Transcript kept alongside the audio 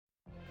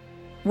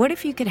What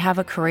if you could have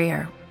a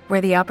career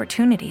where the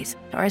opportunities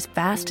are as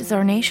vast as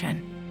our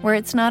nation, where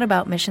it's not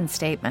about mission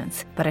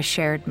statements, but a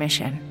shared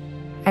mission?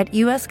 At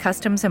U.S.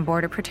 Customs and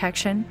Border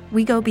Protection,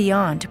 we go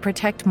beyond to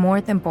protect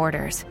more than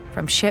borders.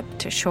 From ship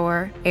to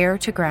shore, air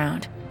to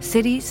ground,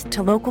 cities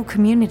to local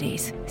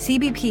communities,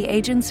 CBP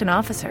agents and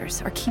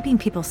officers are keeping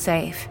people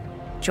safe.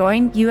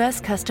 Join U.S.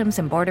 Customs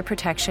and Border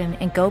Protection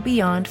and go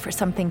beyond for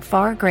something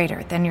far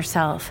greater than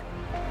yourself.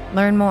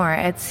 Learn more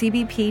at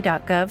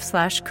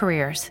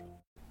cbp.gov/careers.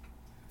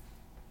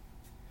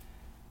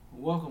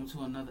 Welcome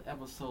to another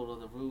episode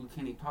of the Rude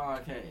Kenny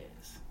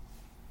Podcast.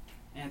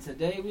 And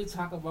today we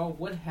talk about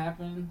what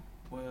happened.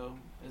 Well,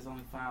 it's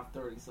only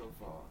 5:30 so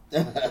far.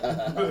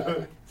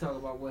 Talk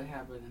about what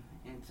happened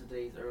in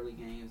today's early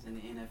games in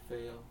the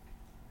NFL.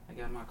 I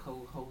got my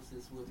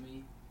co-hosts with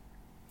me.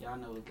 Y'all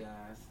know the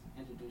guys.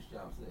 Introduce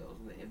yourselves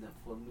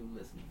for new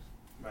listeners.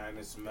 Man,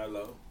 it's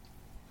Mello.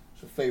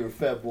 It's your favorite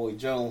fat boy,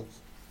 Jones.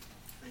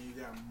 And you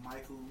got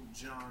Michael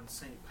John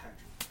St. Patrick.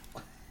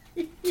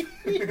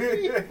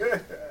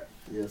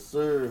 Yes,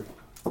 sir.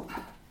 Who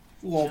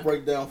want to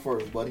break down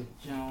first, buddy?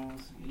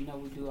 Jones, you know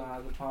we do our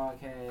other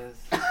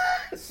podcasts.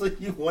 So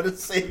you want to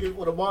save it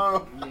for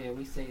tomorrow? Yeah,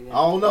 we say that. I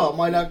don't know. It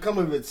might not come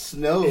if it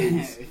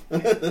snows.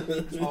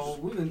 Oh,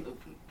 we done.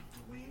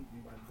 We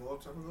about to go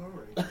up top of it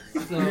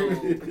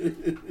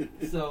already.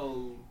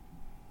 So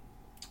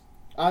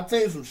I'll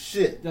tell you some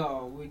shit.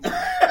 dog, we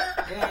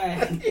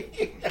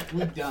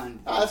done.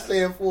 I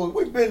stand for it.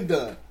 We've been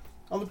done.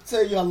 I'm going to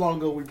tell you how long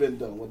ago we've been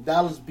done. When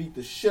Dallas beat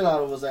the shit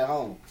out of us at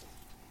home.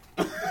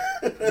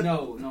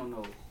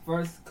 No.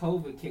 First,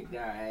 COVID kicked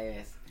our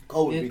ass.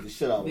 COVID beat the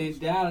shit out of Then us.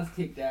 Dallas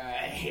kicked our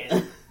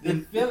ass.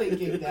 Then Philly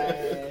kicked our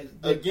ass.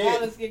 Then Again.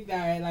 Dallas kicked our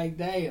ass. Like,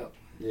 damn.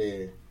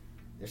 Yeah.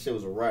 That shit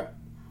was a wrap.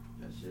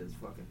 That shit is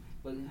fucking.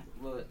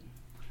 But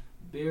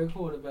Bear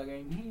quarterback he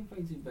ain't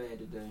play too bad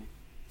today.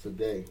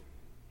 Today.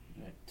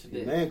 Today.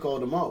 The man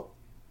called him out.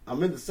 I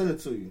meant to send it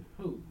to you.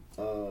 Who?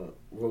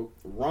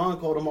 Ron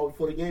called him out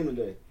before the game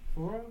today.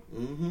 For real?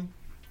 Mm-hmm.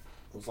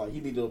 It was like he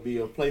need to be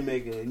a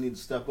playmaker. He need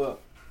to step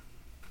up.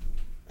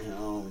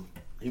 And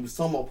he was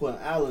talking about putting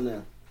Allen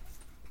there.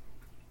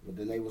 But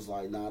then they was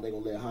like, nah, they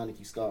gonna let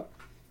Heineke start.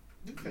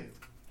 They can't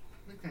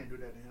do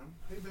that to him.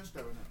 They been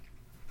starting up.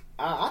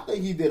 I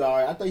think he did all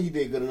right. I think he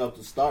did good enough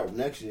to start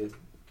next year. If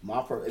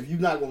you're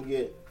not gonna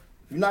get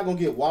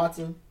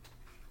Watson,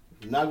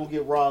 if you're not gonna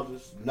get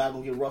Rodgers, you're not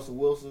gonna get Russell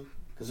Wilson,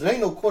 because there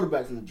ain't no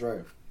quarterbacks in the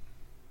draft.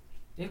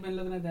 They've been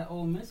looking at that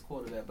Ole Miss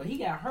quarterback, but he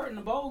got hurt in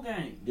the bowl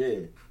game. Yeah,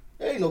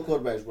 there ain't no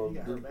quarterbacks, bro. He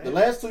got hurt bad. The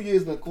last 2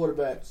 years been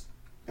quarterbacks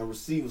and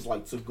receivers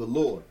like to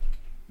galore.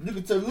 You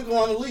can tell. Look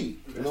around the league.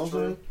 You know what I'm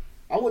saying?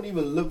 I wouldn't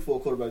even look for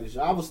a quarterback this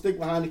year. I would stick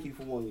with Heineke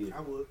for 1 year. I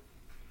would.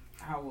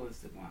 How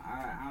was it?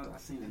 I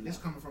seen it. And this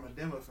coming from a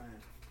Denver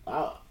fan.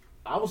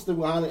 I would stick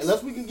with Heineke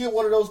unless we can get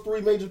one of those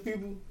three major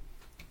people.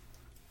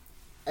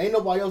 Ain't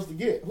nobody else to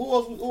get. Who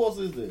else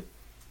is there?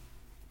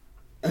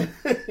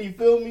 You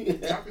feel me?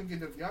 Y'all get a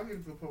good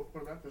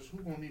quarterback because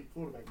who's gonna need a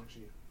quarterback next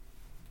year?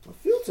 A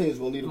few teams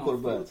gonna need a No,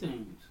 quarterback. 4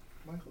 teams.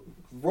 Michael.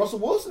 Russell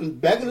Wilson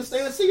begging to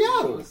stay in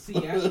Seattle.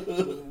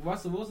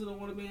 Russell Wilson don't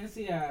want to be in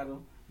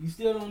Seattle. You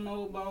still don't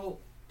know about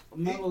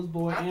Melo's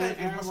boy I and think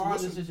Aaron Russell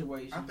Rodgers Wilson-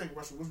 situation. I think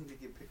Russell Wilson could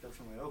get picked up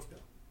somewhere else though.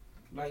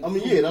 Like, I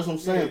mean, yeah, that's what I'm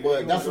saying. Yeah,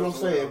 But yeah, that's what I'm yeah.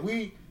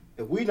 saying.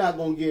 If we not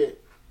gonna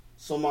get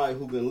somebody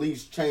who can at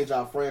least change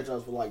our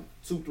franchise for like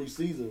 2-3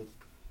 seasons,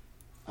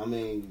 I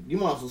mean, you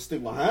might as well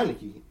stick with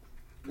Heineke.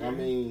 Yeah. I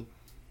mean,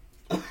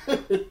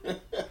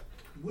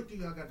 What do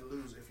y'all got to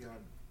lose if y'all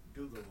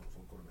do go for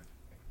a quarterback?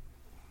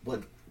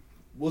 but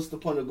what's the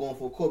point of going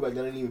for a quarterback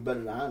that ain't even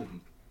better than Heineke?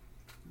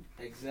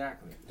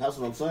 Exactly. That's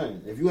what I'm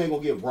saying. If you ain't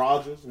gonna get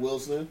Rodgers,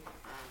 Wilson,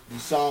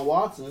 Deshaun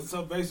Watson,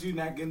 So basically,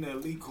 you're not getting an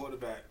elite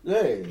quarterback.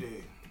 yeah.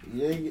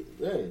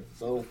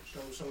 So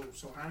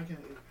So Heineke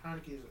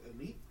is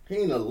elite. he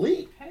ain't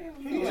elite. Hell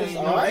He no. just He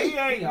alright. ain't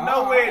He nowhere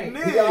alright.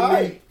 near He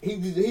alright.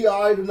 elite. He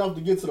alright enough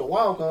to get to the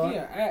wild card.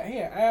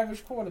 Yeah,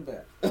 average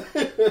quarterback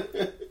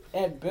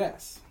at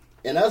best.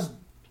 And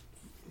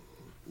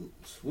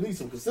we need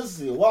some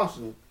consistency in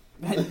Washington.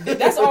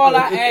 That's all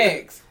I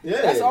ask.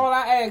 Yeah. That's all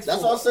I ask.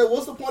 That's for. why I said,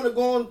 what's the point of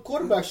going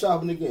quarterback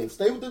shopping again?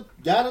 Stay with the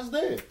guy that's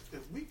there.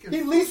 If we can, He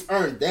at least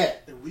earned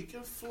that. if we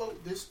can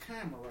float this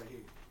camera right here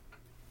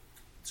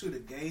to the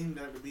game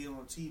that will be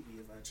on TV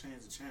if I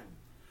change the channel,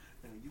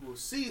 then you will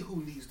see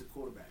who needs the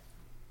quarterback.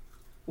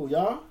 Who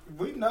y'all?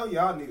 We know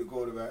y'all need a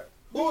quarterback.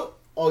 Who?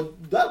 Oh,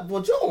 that.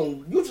 But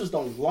you just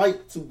don't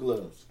like two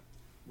gloves.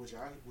 Would you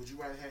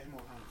rather have him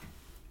or Heineke?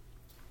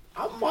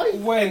 I might.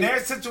 In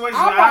that situation,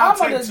 I'm I'll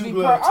gonna take just two be.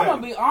 gloves. I'm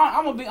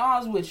gonna be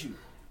honest with you.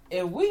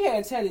 If we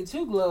had Teddy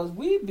Two Gloves,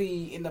 we'd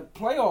be in the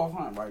playoff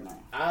hunt right now.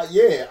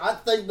 Yeah, I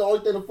think the only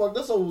thing that fucked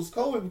us over was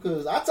Kobe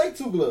because I take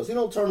two gloves. He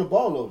don't turn the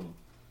ball over.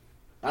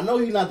 I know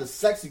he's not the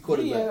sexy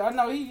quarterback. Yeah, I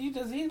know.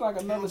 He's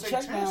like another take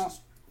check down. chances.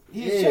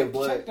 He's Yeah,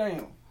 check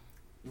down.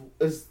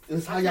 It's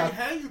how I y'all can't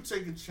have you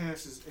taking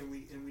chances and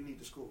we need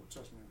to score.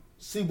 Trust me.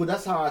 see, but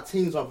that's how our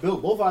teams are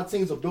built. Both our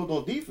teams are built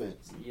on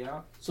defense.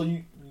 Yeah. So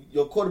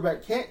your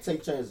quarterback can't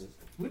take chances.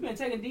 We've been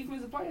taking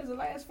defensive players the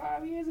last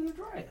 5 years in the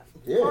draft.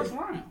 Yeah. First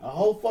round. A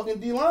whole fucking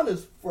D-line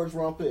is first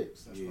round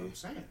picks. That's Yeah. what I'm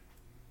saying.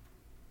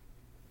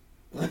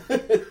 We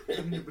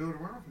We need to build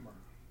around somebody.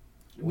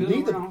 Build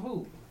need to around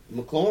who?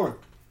 McLaurin.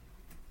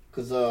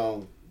 Cause I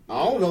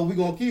don't know if we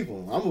gonna keep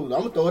him. I'm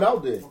gonna throw it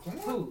out there. McLaurin?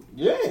 Who?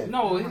 Yeah.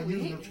 No, Might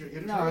use he him to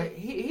get a no, trade.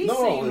 he No,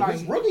 seemed like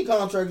his rookie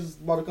contract is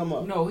about to come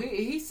up. no,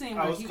 he seemed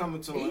I like was he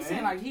coming to he an seemed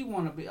end. like he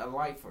want to be a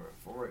lifer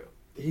for real.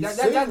 He That-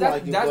 seemed that-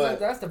 like it, but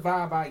that's the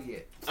vibe I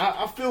get.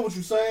 I feel what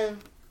you're saying.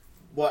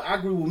 But I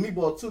agree with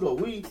Meatball too, though.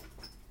 We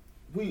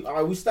all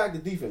right. We stacked the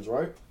defense,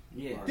 right?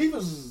 Yeah,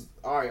 Defense is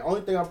all right.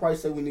 Only thing I probably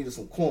say we needed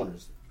some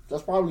corners.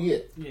 That's probably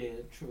it. yeah,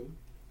 true.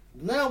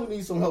 Now we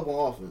need some help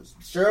on offense.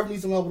 Sheriff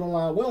needs some help on the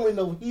line. We don't even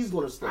know if he's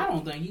going to stay. I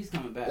don't think he's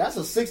coming back. That's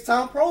a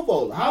 6-time Pro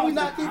Bowler. How we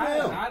not keeping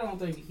him? I don't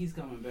think he's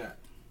coming back.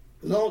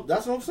 No,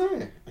 that's what I'm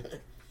saying.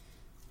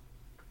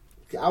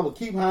 I would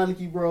keep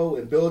Heineke, bro,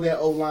 and build that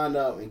O line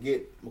up and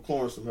get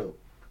McLaurin some help.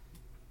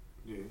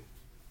 Yeah.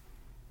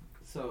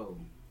 So,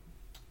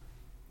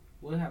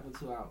 what happened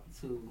to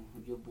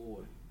your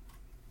boy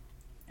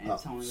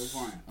Antonio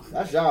Brown?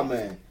 That's y'all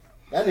man.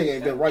 That nigga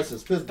ain't been right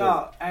since Pittsburgh.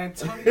 Dog,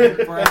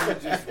 Antonio Brown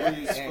just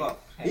really fuck.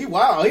 He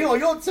wild. He on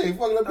your team,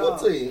 fucking up your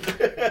Oh. team.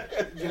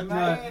 The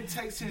man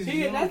takes his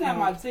That's not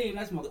my uniform. team.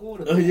 That's my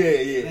quarterback. Oh, yeah. Let's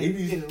He get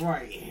needs, it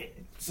right.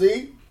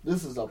 see,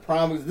 this is a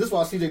prime. This is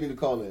why CJ need to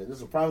call in. This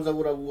is a prime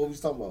example of what we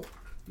was talking about.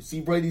 You see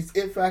Brady's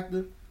it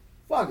factor.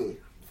 Fuck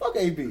it. Fuck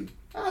AB.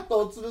 I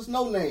thought to this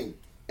no name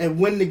and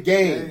win the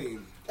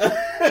game. Hey,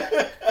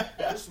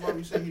 This is why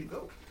we say he'd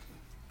go.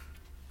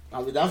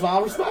 I mean, that's why I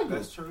respect him.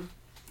 that's true.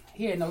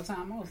 He had no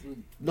timeouts. Luke.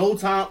 No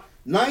time.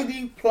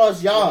 90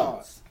 plus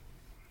yards.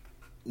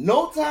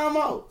 No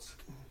timeouts.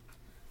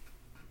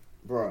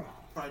 Bruh.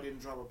 Probably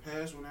didn't drop a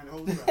pass when that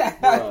whole Bruh.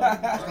 drive.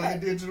 That's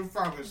like they did to the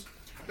Falcons.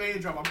 They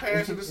didn't drop a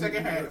pass in the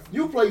second half.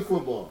 You play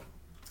football.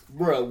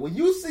 Bruh, when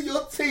you see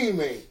your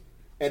teammate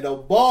and the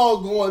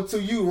ball going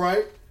to you,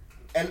 right?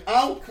 And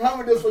I'm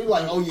coming this way,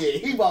 like, oh yeah,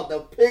 he about to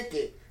pick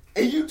it.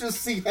 And you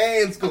just see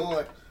hands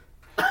going.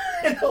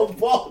 And the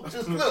ball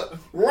just look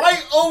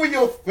right over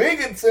your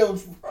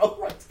fingertips, bro,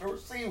 right to the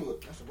receiver.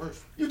 That's the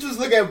worst. You just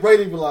look at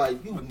Brady and be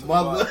like, you What the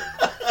mother.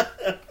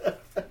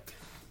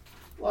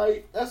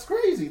 Like, that's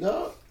crazy,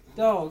 dog.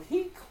 Dog,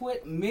 he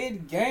quit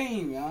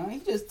mid-game, y'all. He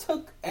just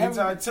took I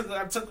every...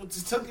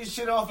 took his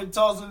shit off and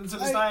tossed it into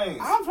the stands.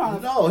 I'm trying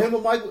to...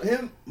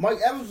 No, Mike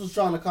Evans was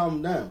trying to calm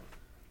him down.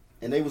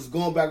 And they was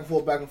going back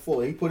and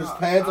forth. He put his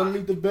pads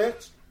underneath the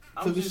bench,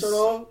 I'm took his just- shirt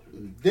off,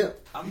 and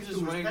dipped. I'm He just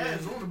threw his waiting.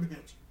 pads on the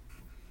bench.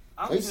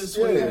 I'm They just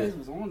said- waiting.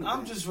 was on the I'm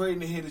bench. just waiting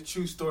to hear the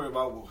true story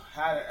about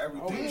how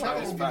everything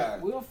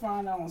transpired. We'll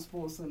find out on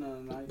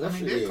SportsCenter tonight. That I mean,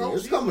 shit, their yeah, coach,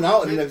 it's coming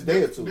out in the next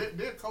day or two.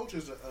 Their coach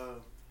is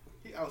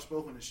he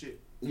outspoken as shit.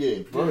 Yeah,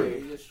 Yeah,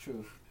 Bird. that's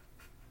true.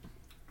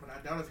 But I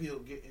doubt if he'll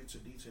get into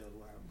details.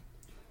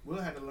 We'll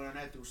have to learn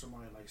that through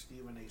somebody like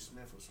Stephen A.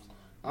 Smith or somebody.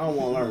 I don't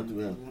want to learn through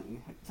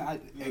him.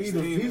 He's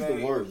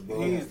the worst,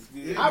 bro.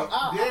 Yeah,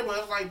 I- but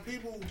it's like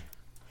people,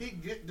 he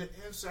get the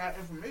inside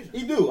information.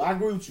 He do. I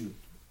agree with you.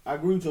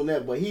 on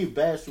that, but he a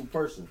bashful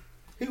person.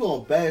 He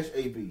gonna bash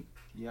AB.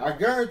 Yeah. I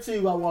guarantee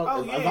you,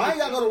 if I ain't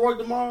gotta go to work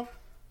tomorrow,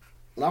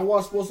 and I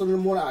watch sports in the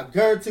morning, I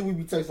guarantee we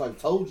be texting like,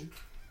 told you.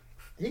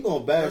 He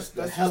gonna bash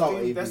the hell out of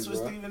AB, That's what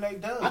bro. Stephen A.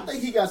 does. I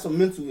think he got some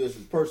mental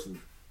issues personally.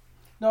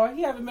 No,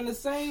 he haven't been the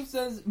same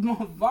since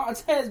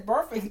Vontez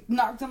Burfict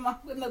knocked him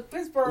out in the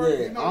Pittsburgh.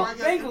 Yeah. You know why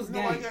Bengals he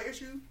got game.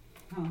 issues?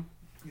 Huh.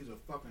 He's a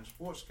fucking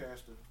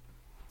sportscaster.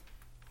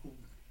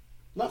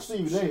 Not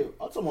Stephen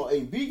A. I'm talking about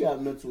AB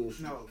got mental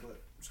issues. No,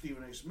 but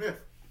Stephen A. Smith,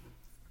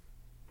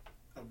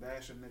 a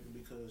bashing nigga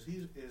because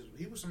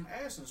he was some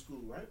ass in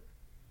school, right?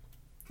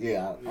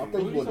 Yeah, I think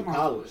he What went to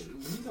college.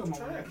 You talking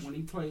about Trash. when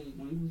he played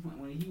when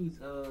he was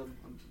a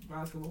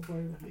basketball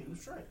player? He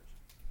was trash.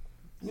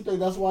 You think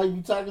that's why he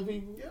be tagging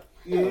people? Yep.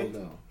 Yeah. Hell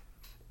no.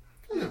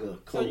 Nigga,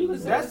 So you can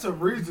say- That's the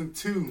reason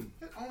too.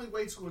 The only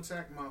way to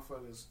attack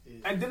motherfuckers is.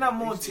 And then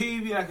I'm on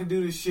TV. I can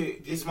do this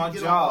shit. It's my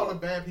get on all the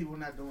job. bad people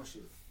not doing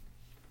shit.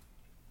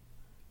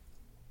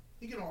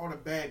 He get on all the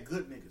bad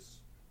good niggas.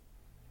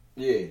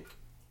 Yeah.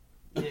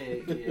 Yeah,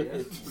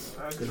 that's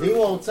Cause he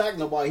won't attack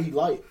nobody he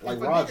like If a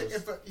Rodgers.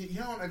 nigga, he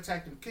don't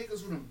attack them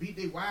kickers who done beat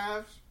their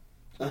wives.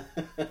 None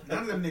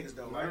of them niggas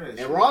though, right?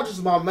 And Rodgers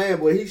is my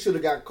man, but he should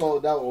have got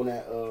called out on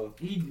that.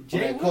 Jay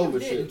that Williams COVID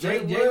did. shit. Jay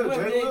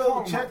Williams did call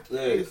him check out.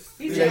 Yeah.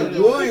 He Jay said-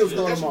 Williams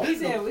called him out.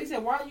 He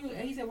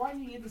said why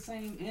you get the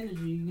same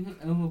energy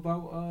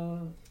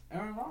about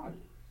Aaron Rodgers?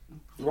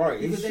 Right.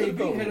 He Because should have AB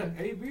called had him.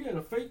 AB had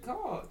a fake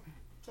card.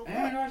 So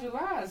Aaron what? Rodgers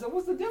lied. So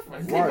what's the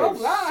difference? Right. They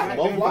both lied.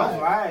 Both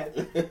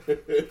lied.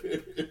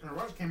 Aaron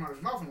Rodgers came out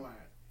his mouth and lied.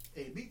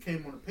 AB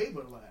came on the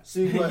paper and lied.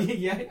 See, but,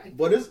 Yeah.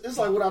 but it's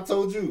like what I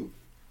told you.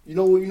 You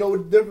know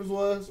what the difference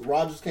was?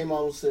 Rodgers came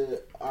out and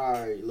said, "All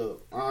right,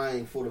 look, I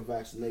ain't for the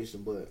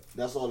vaccination, but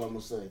that's all I'm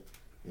gonna say."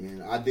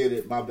 And I did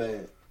it. My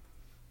bad.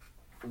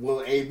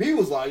 Well, AB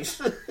was like,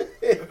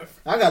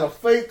 "I got a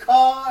fake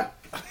card.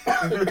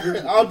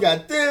 I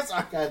got this.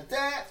 I got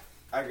that."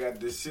 I got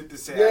this shit to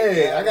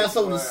say. Yeah, I got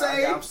something to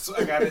say.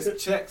 I got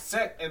this check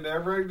set and they're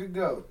ready to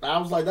go. I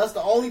was like, that's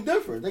the only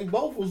difference. They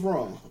both was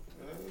wrong.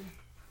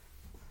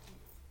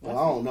 Well,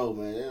 I don't know,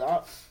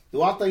 man.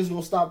 Do I think it's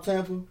gonna stop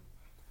Tampa?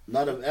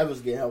 Not if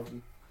Evans get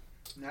healthy.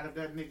 Not if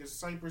that nigga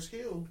Cypress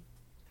Hill.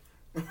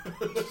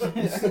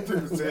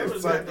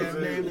 Cypress that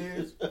name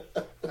is.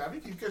 I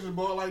think he catches the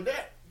ball like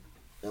that.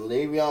 And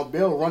Le'Veon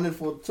Bell running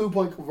for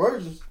 2-point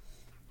conversions.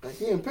 Like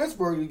he in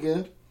Pittsburgh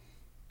again.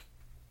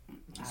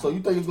 So you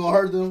think it's gonna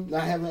hurt them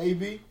not having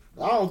AB?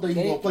 I don't think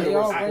he's gonna play the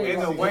rest of the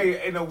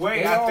In a way,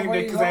 They I think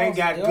because they ain't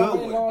got they good already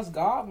ones. lost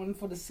Godwin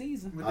for the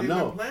season. But I they've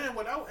know. been playing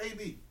without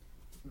AB.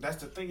 That's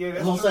the thing. Yeah,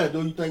 That's what I'm saying.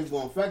 Do you think it's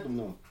gonna affect them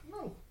though?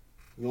 No.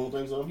 You don't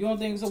think so? You don't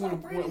think so? Tom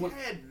Brady When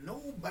had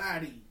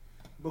nobody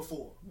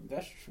before.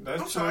 that's true.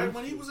 That's I'm sorry, true.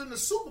 when he was in the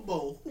Super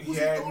Bowl, who was He he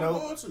had throwing no- the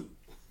ball to?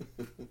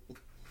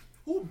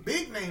 Who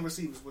big name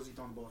receivers was he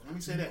throwing the ball to? Let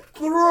me say that.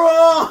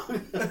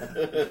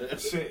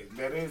 Shit,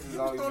 that is his He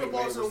was only throwing the big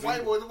ball name to the white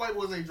receiver. boys. The white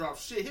boys ain't drop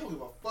shit. He don't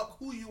give a fuck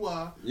who you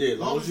are. Yeah, as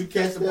long as you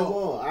catch that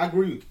ball. I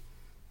agree.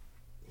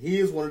 He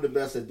is one of the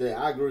best at that.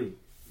 I agree.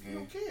 He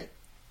don't care.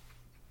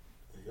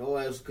 Your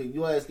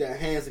ass got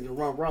hands and can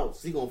run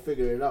routes. He gonna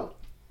figure it out.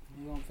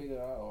 You gonna figure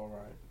it out all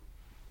right.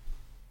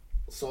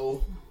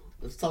 So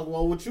let's talk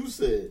about what you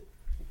said.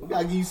 We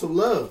gotta give you some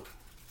love.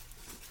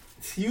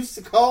 You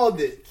called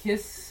it.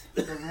 Kiss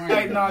the ring.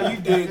 Hey, no, you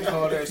did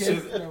call that Kiss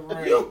shit. the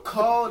ring. You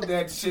called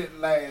that shit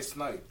last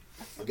night.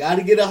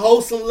 Gotta get a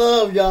wholesome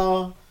love,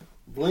 y'all.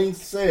 Blink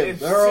said If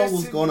Burrow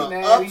was gonna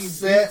Cincinnati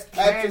upset beats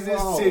Patrick Kansas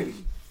Mahomes. City.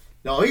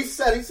 No, he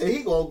said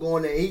he gonna go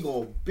in there. He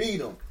gonna beat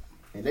them,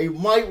 and they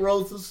might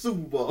roll to the Super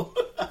Bowl.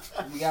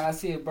 We gotta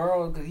see it,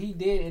 Burrow, because he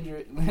did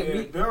injure.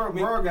 Yeah,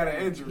 Burrow got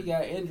an He injury.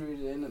 got injured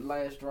in the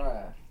last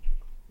drive.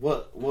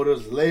 What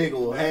is leg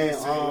or hand?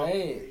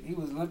 Leg. He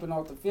was limping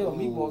off the field.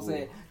 People Ooh.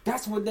 said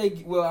that's what they.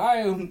 Well, I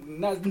am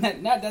not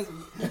that's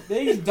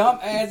these dumb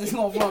asses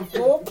gonna run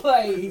 4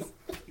 plays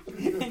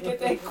and get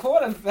that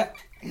quarterback.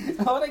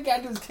 All they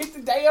gotta do is kick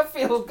the damn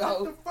field The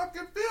goal.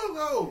 fucking field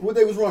goal. What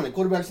they was running?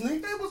 Quarterback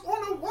sneak? They was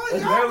on the 1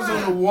 That yard was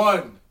on the line.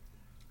 one.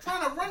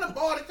 Trying to run the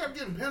ball, they kept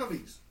getting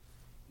penalties.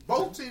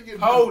 Both teams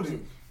getting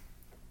Holding.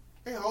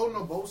 They holding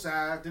on both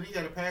sides. Then he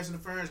got a pass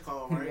interference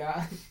call, right?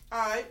 Yeah. All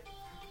right.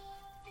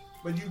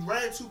 But you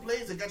ran 2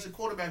 plays that got your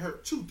quarterback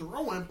hurt. 2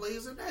 throwing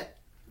plays in that.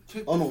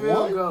 Kick On the the field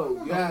one?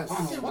 goal. Yes.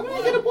 Why did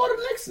they get a ball to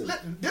Nixon?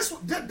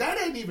 That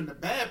ain't even the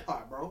bad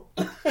part, bro.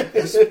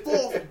 It's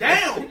 4th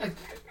down.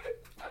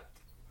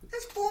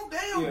 It's 4th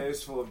down. Yeah,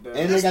 it's 4th down.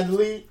 And they got the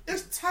lead.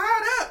 It's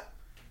tied up.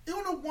 They're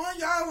on the 1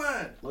 yard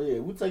line. Oh yeah,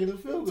 we're taking the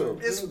field goal.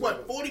 It's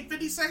what, 40,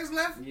 50 seconds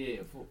left?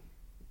 Yeah.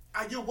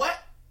 You what?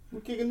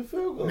 We're kicking the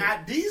field goal.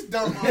 Not these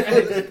dumb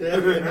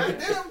motherfuckers. Not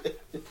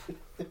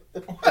them.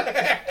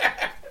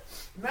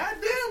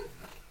 Not them.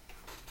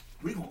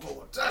 We gonna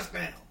go a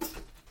touchdown.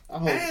 I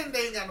hope. And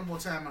they ain't got no more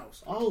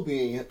timeouts. I hope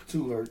he ain't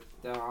too hurt.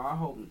 No, I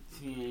hope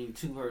he ain't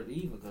too hurt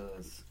either,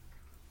 because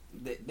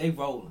they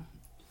rolling.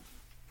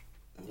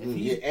 If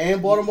he- Yeah,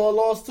 and Baltimore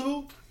lost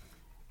too.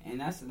 And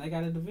they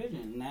got a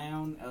division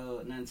now.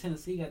 Now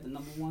Tennessee got the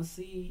number 1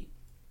 seed.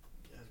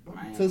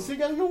 Man, Tennessee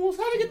got no one.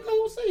 How they get the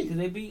number one because seed?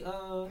 they beat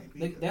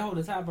they hold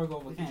the tiebreaker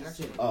over Kansas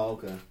City. Oh,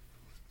 okay.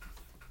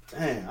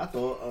 Dang, I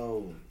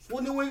thought.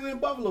 What New England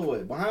and Buffalo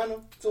at? Behind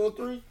them, 2 or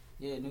 3.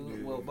 Yeah,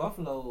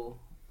 Buffalo,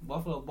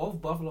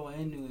 both Buffalo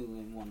and New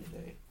England won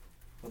today.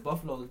 But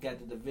Buffalo got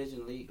the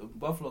division lead.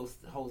 Buffalo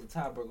holds the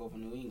tiebreaker over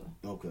New England,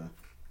 Okay.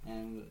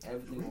 and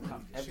everything will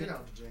come. Shit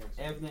out the Jags.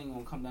 Everything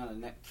gonna come down to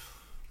next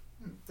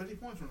 50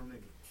 points from them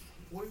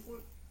niggas. 40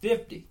 points.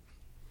 50.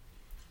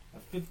 A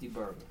 50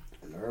 burger.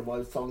 And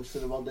everybody's talking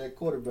shit about that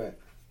quarterback.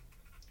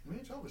 We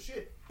ain't talking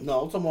shit.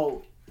 No, I'm talking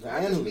about the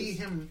I just need analysts.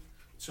 him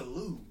to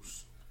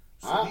lose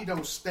so he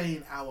don't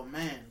stain our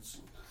man's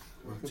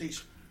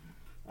reputation.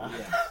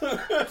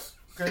 Yeah.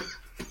 Okay?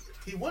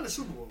 He won the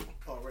Super Bowl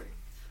already.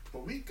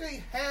 But we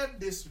can't have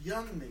this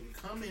young nigga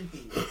come in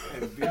here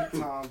And beat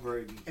Tom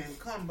Brady. and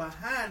come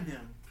behind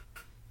him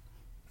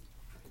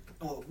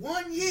for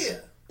 1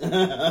 year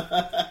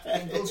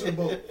and go to the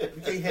bowl.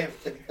 We can't have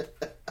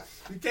it.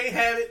 We can't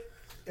have it,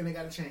 and they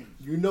gotta change.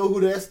 You know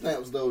who that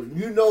stamps though.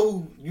 You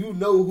know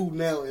who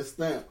now is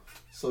stamped.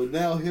 So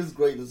now his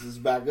greatness is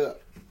back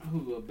up.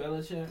 Who,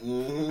 Belichick?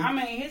 Mm-hmm. I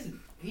mean,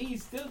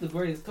 he's still the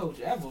greatest coach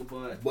ever,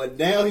 but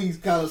now he's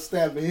kind of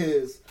stamping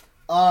his.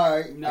 All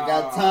right, I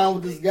got time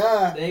with this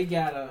guy. they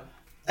gotta.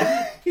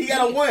 He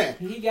gotta win.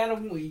 He gotta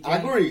win. I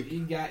agree. He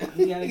gotta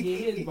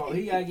get his ball.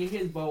 He gotta get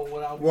his ball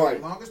without. Right.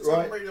 As long as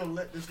Tom Brady don't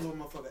let this little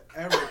motherfucker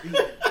ever beat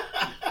him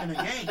in a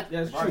game.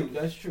 That's Right. true.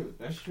 That's true.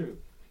 That's true.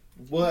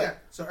 But Yeah.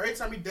 So every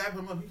time he dab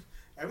him up,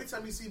 every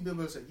time you see Bill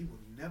Belichick, you will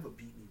never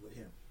beat me with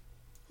him.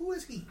 Who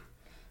is he?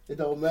 it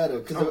don't matter.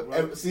 Because Oh,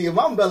 right. see, if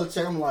I'm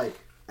Belichick, I'm like,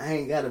 I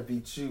ain't gotta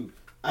beat you.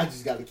 I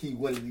just gotta keep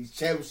winning these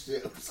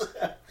championships.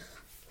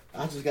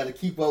 I just gotta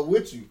keep up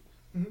with you.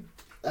 Mhm.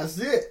 That's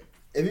it.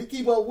 If you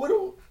keep up with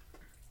him,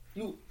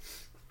 you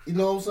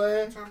know what I'm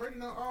saying? Tom Brady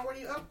done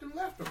already upped and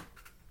left him.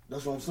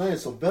 That's what I'm saying.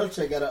 So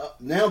Belichick got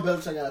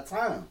a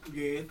time.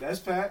 Yeah, that's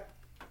fact.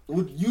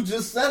 You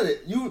just said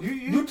it.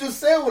 You just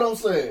said what I'm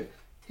saying.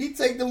 He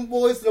take them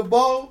boys to the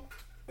bowl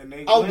And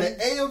they out win.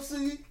 the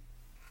AFC,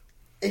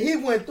 and he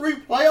win 3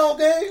 playoff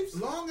games.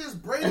 As long as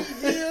Brady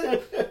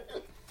here,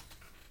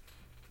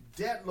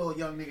 that little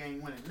young nigga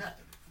ain't winning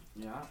nothing.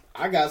 Yeah.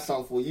 I got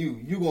something for you.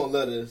 You gonna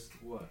let us?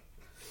 What?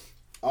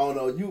 I don't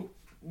know.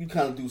 You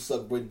kind of do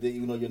suck Brady dick,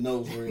 even though your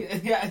nose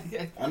red. yeah.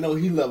 I know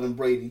he loving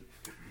Brady.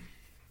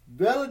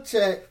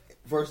 Belichick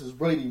versus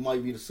Brady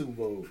might be the Super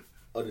Bowl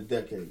of the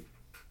decade.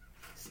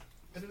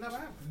 It'll never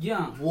happen.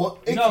 Young.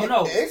 What?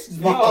 No. It's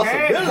a No,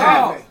 possibility.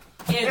 no.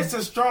 It's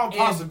a strong If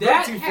that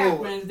possibility for it.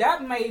 happens,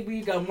 that may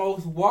be the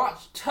most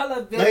watched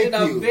television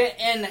Thank you. event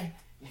in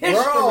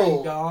history,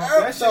 Bro, dog.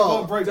 That shit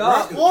gonna break Dog.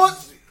 records.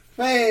 Sports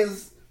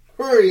fans,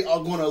 hurry,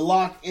 are gonna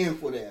lock in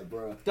for that,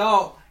 bro.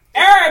 Dog.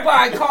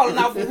 Everybody calling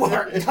out for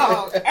work,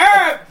 dog.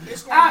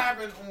 It's gonna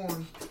happen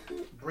on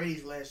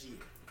Brady's last year.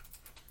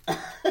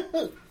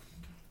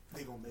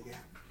 They gonna make it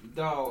happen.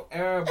 Dog, It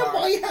everybody.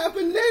 might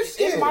happen this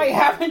year. It might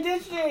happen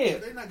this year.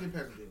 They're not getting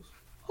past the Bills.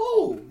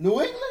 Who?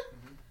 New England?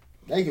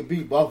 They can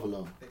beat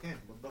Buffalo. They can,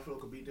 but Buffalo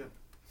could beat them.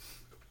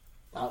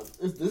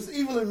 It's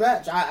evenly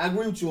matched. I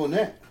agree with you on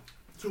that.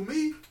 To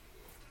me,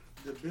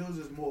 the Bills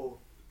is more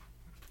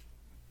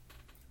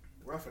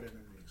rougher than the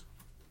niggas.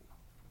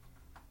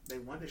 They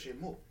want this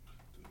shit more.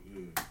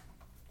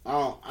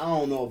 I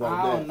don't know about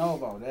I that. don't know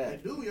about They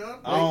that. do, y'all.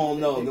 I don't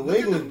know. They- New look at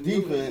England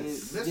them.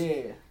 defense. Listen.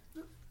 Yeah.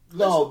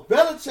 No,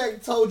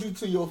 Belichick told you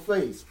to your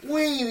face.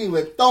 We ain't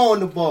even throwing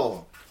the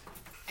ball.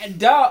 And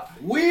dog,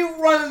 We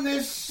running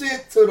this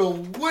shit till the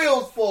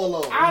wheels fall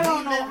off. I He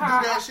don't know didn't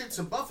how. do that shit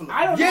to Buffalo.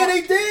 I don't Yeah, know.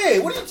 they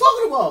did. What are you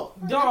talking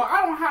about? Dog,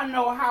 I don't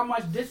know how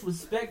much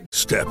disrespect.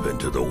 Step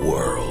into the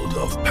world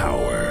of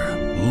power,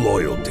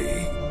 loyalty,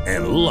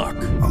 and luck.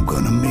 I'm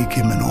gonna make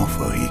him an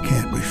offer he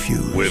can't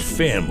refuse. With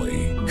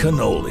family,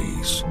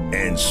 cannolis,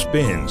 and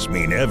spins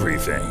mean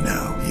everything.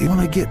 Now, you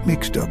wanna get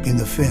mixed up in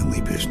the family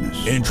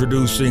business.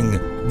 Introducing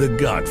The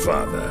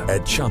Godfather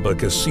at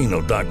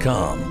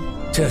ChumbaCasino.com.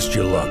 Test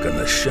your luck in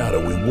the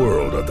shadowy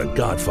world of The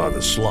Godfather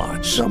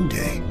slot.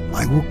 Someday,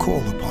 I will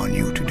call upon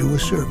you to do a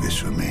service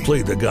for me.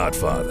 Play The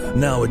Godfather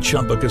now at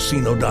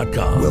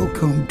ChumbaCasino.com.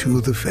 Welcome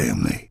to the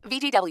family.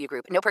 VGW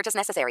Group. No purchase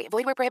necessary.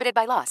 Void where prohibited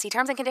by law. See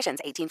terms and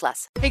conditions.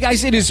 18+. Hey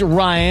guys, it is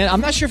Ryan.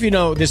 I'm not sure if you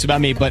know this about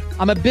me, but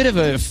I'm a bit of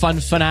a fun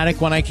fanatic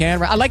when I can.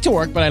 I like to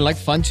work, but I like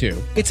fun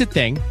too. It's a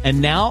thing.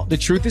 And now the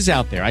truth is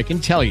out there. I can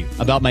tell you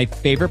about my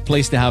favorite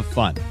place to have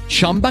fun.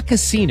 Chumba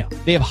Casino.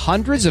 They have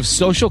hundreds of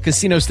social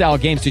casino style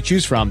games to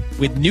choose from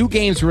with new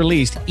games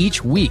released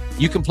each week.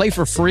 You can play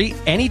for free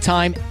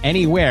anytime,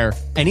 anywhere.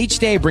 And each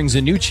day brings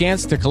a new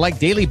chance to collect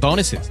daily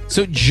bonuses.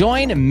 So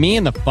join me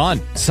in the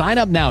fun. Sign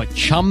up now at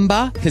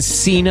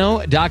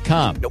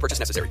ChumbaCasino.com. No purchase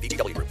necessary.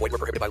 VGW Group. Void where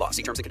prohibited by law.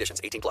 See terms and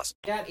conditions. 18+.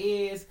 That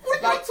is What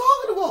are like you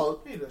talking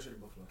about? He did that shit to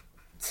Buffalo.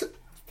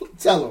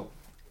 Tell him.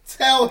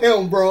 Tell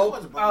him, bro. It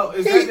wasn't Oh, Buffalo.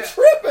 is He that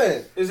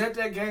tripping. is that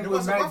game It where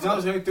wasn't Mac Buffalo.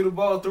 Jones only threw the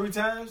ball 3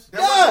 times? That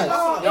wasn't Yes.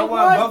 Buffalo. That it was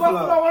was Buffalo.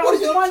 Buffalo. What are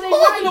you Monday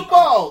talking night.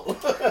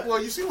 about?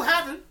 Well, you see what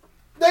happened.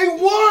 They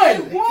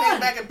won. They Won. came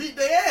back and beat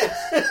their ass.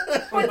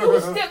 But you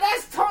still,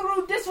 that's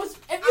total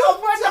disrespect. If you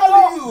I'm run the telling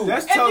ball, you.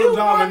 That's if total you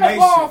run the domination.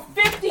 ball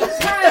 50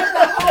 times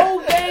the whole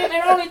game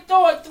and only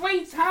throw it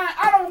 3 times,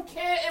 I don't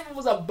care if it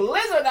was a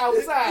blizzard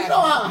outside. You know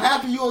how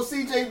happy you on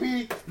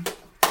CJB?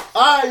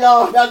 All right,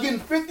 y'all getting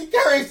 50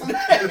 carries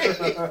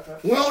today.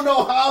 We don't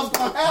know how it's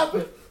going to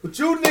happen. But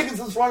you niggas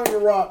is running the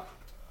rock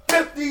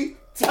 50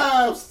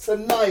 times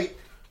tonight.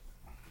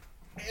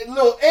 And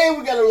look, and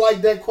we got to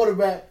like that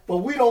quarterback, but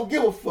we don't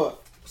give a fuck.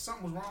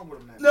 Something was wrong with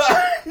him that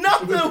No,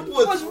 nothing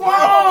was What's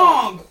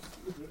wrong?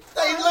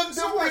 They looked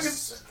So them what?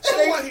 niggas So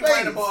in what? He their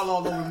ran the face. ball all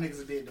over them niggas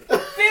and did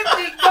that.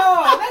 50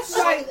 yards. That's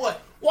So like what?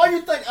 Why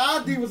you think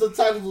our defensive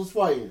tackles was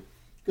fighting?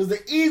 Because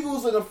the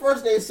Eagles in the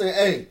first day said,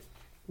 hey,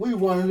 we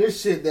running this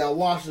shit down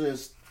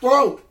Washington's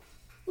throat.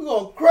 We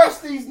gonna crush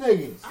these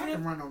niggas. I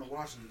can run on the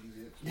Washington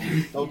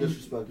defense. Don't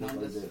disrespect us Not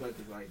like that.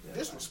 disrespected like that.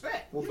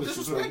 Disrespect. What You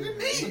disrespected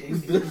me.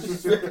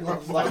 Disrespect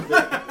us like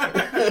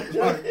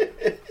that.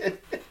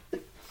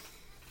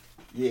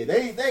 Yeah,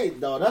 they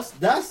no,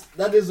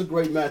 that is a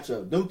great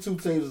matchup. Them two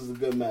teams is a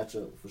good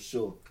matchup for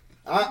sure.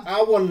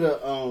 I wanted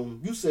to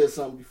you said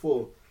something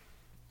before.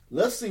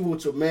 Let's see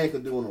what your man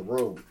can do on the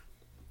road.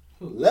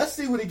 Let's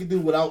see what he can do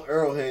without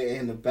Arrowhead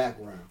in the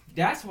background.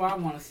 That's why I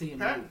want to see him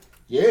Huh? move.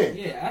 Yeah.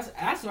 Yeah,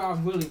 that's what I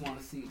really want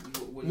to see.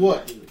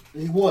 What?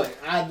 He do. What?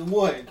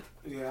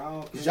 Yeah, I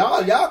don't think.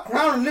 Y'all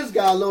crowning this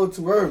guy a little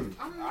too early.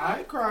 I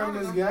ain't crying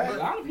this A guy.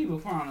 lot of people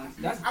crying.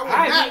 That's I would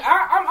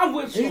I'm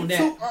with you on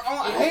that.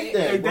 I hate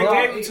that, They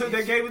bro.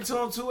 they gave it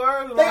to him too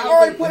early. They Like,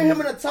 already put him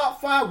in the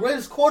top 5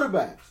 greatest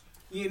quarterbacks.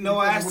 you know,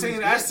 I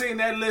seen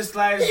that list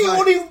like. He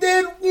only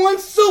did 1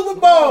 Super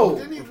Bowl.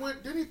 Didn't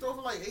he throw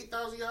for like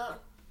 8,000 yards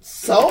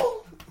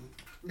So?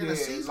 in a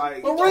season?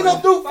 like Marino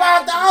threw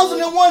 5,000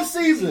 in 1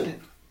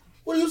 season.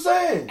 What are you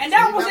saying? And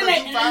that was in the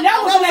and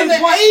that was That was in in the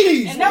the one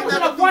 80s. and that was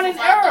in a running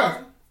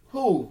error.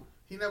 Who?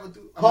 He never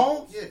threw.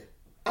 Holmes? Yeah.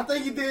 I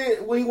think he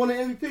did when he won the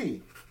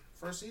MVP.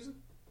 First season?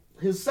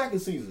 His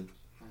second season.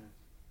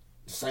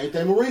 Same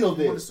thing Marino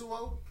He won did. the Super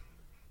Bowl.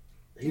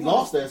 He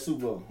lost that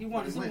Super Bowl. He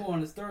won the Super Bowl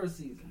in his third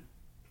season.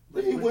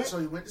 But He went. So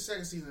he went the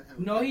second season. And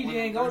No, he won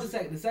didn't the go first to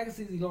second. The second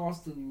season he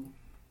lost to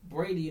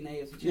Brady in the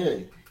AFC Yeah.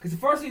 Championship. Because the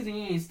first season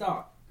he ain't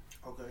start.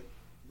 Okay,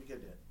 we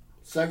get that.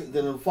 Second,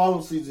 then the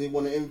following season he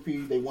won the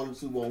MVP. They won the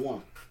Super Bowl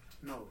one.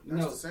 No,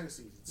 that's No. the second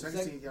season. Second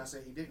season, y'all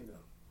said he didn't go.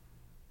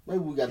 Maybe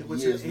we got He the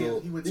went to years. the though.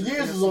 he went The to the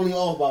years is AFC only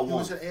off by He one.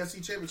 went to the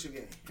AFC Championship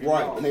game.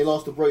 Right, and they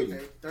lost to Brady.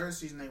 Okay, third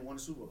season they won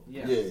the Super Bowl.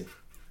 Yeah. Yeah,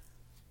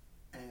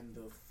 And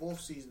the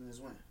fourth season is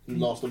when he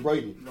lost to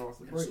Brady Lost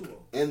to in the Brady. Super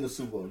Bowl. in the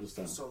Super Bowl this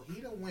time. So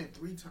he done went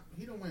 3 times.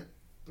 He done went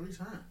 3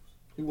 times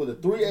He won the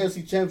 3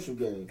 AFC Championship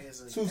games,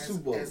 as a 2 Super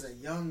Bowls. as a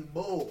young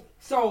bull.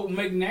 So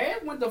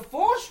McNabb went to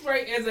 4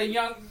 straight as a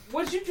young.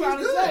 What you trying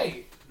to He's good.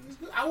 say? He's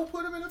good. I will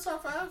put him in the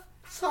top 5.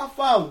 Top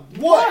 5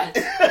 what?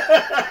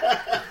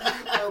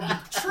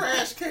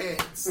 Trash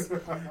cans.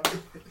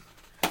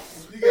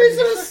 You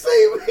should have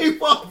seen me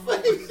my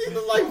face. He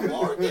was like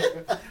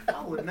Morgan.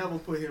 I would never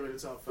put him in the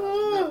top 5.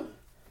 Never.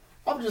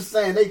 I'm just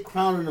saying they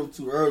crowning them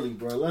too early,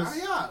 bro. Let's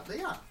They are.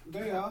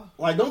 They are.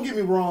 like, don't get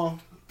me wrong.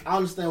 I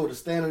understand what the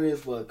standard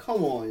is, but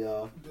come on,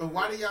 y'all. But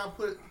why do y'all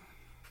put?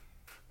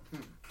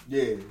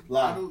 Yeah,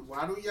 like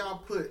Why do y'all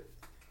put?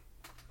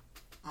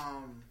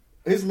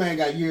 this man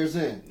got years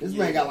in. This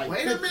man got like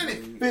Wait a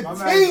minute. 15 My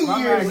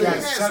man years got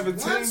in.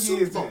 17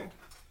 years in.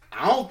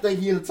 I don't think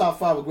he in the top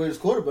 5 of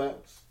greatest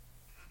quarterbacks.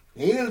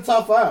 He ain't in the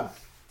top 5.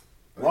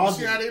 You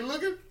see how they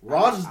looking?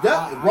 Rogers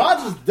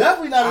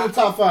definitely not in the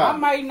top 5. I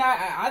might not.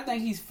 I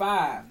think he's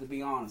 5, to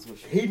be honest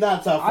with you. He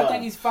not top 5. I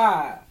think he's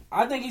 5.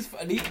 I think he's.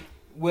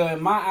 Well,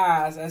 in my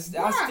eyes,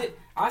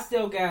 I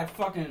still got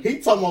fucking. He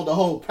talking about the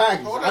whole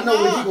package. Hold I know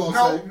on. what he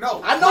gonna say.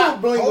 No. I know Why?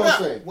 what Blink Hold gonna up.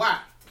 say. Why?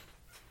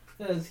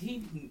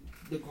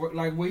 Because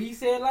like what he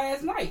said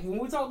last night when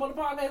we talked about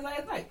the podcast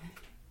last night,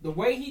 the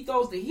way he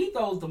throws the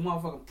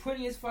motherfucking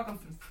prettiest fucking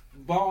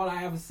ball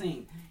I ever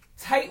seen.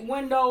 Tight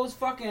windows,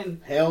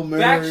 fucking Hail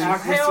Mary.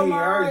 Hail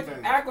Mary,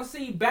 everything.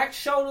 accuracy, back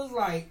shoulders,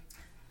 like.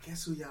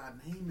 Guess who y'all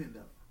naming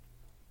though?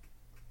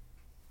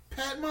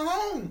 Pat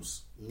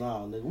Mahomes.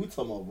 Nah, nigga, we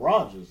talking about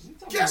Rogers.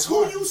 Guess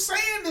who you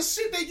saying? The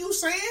shit that you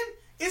saying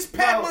is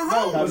Pat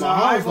Mahomes. Pat No,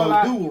 I ain't Mahomes gonna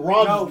gonna do lie. what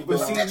Rogers No, be but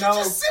doing. see, Did you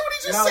just see what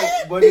he just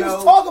said? but He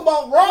was talking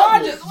about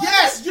Rogers.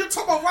 Yes, you're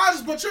talking about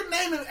Rodgers, but you're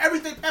naming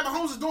everything Pat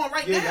Mahomes is doing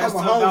right Yeah, now. that's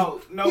Mahomes,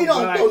 about, no, he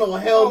don't but throw no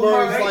Hail no,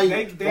 Marys they-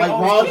 like they like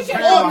only Rogers.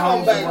 Pat All Mahomes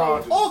comeback,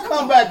 Rodgers. all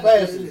comeback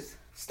passes.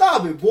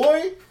 Stop it, boy.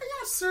 Are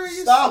y'all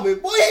serious? Stop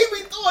it, boy. He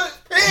be throwing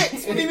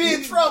picks when he be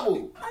in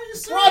trouble. Are you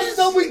serious? Rogers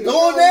don't be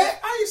doing that.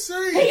 Are you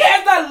serious? He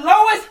has the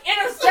lowest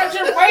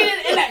interception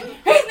rated in that.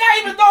 He's not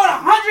even throwing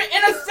 100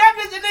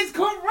 interceptions in his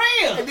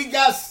career. And he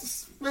got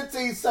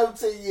 15,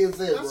 17 years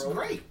in, That's bro.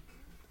 great.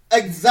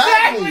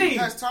 Exactly.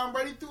 Has Tom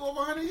Brady threw over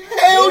 100 years?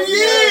 Hell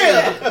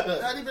yeah.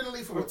 Not even in the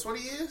league for what,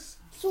 20 years?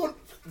 So,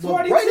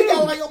 22. Brady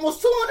got like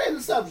almost 200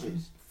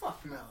 interceptions. Fuck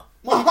no.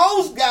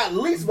 Mahomes got at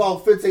least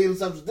about 15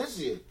 interceptions this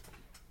year.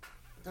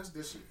 That's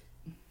this year.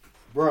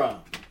 Bruh.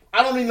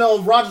 I don't even know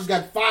if Rogers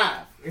got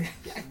 5.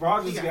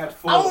 Rogers got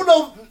 4. I don't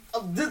know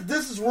if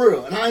this is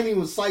real, and I ain't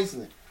even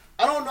slicing it.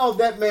 I don't know if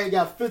that man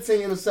got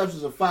 15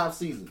 interceptions in 5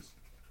 seasons.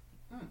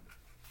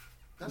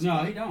 That's No,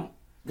 great. he don't.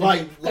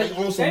 Like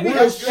on some They be-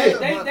 real shit.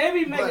 They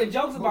be making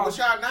jokes about. What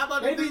y'all not about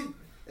to they be- do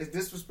is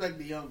disrespect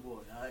the young boy,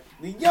 alright?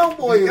 The young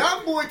boy, The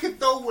young boy can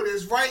throw with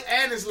his right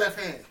and his left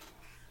hand.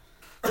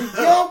 would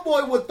throw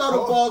the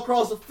ball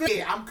across the field.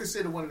 Yeah, I'm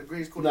considered one of the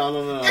greatest quarterbacks.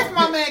 No. If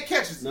my man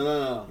catches it.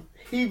 No.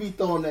 He be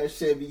throwing that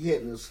shit, be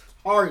hitting his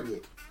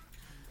target.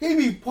 He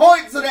be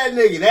pointing to that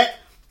nigga.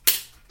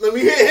 Let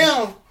me hit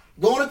him.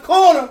 Go in the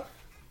corner.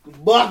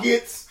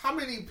 Buckets. How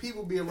many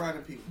people be around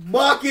the people?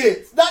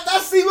 Buckets.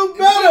 That's even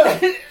better.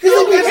 He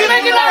be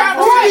making our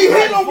point. He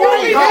hit him You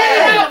right.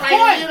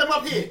 He hit him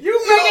up here.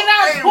 You making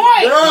our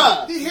point.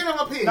 Bruh. He hit him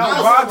up here. No,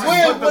 I Rogers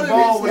swear put the one of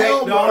ball his with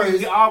Hail no,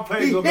 Marys, all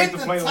players he gonna make hit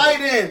the the playoffs.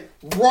 tight end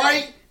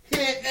right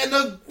here in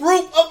a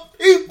group of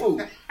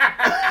people.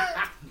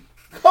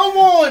 Come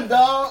on,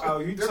 dog. Oh,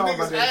 you Them talking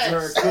about niggas that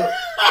Jared ass. Cook?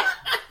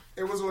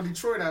 It was on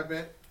Detroit, I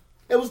bet.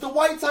 It was the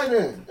white tight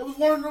end. It was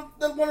one of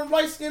the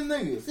light skinned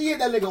niggas. He hit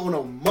that nigga on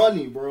the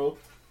money, bro.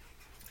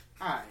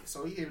 Alright,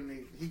 so he hit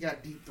him. He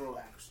got deep throw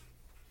action.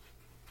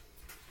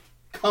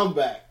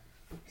 Comeback.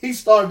 He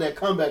started that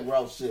comeback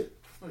route shit.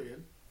 Oh yeah,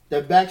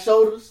 That back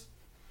shoulders.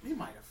 he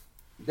might have.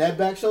 That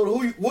back shoulder.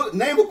 What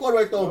name a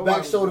quarterback throw a back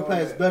Nobody's shoulder doing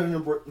pass that.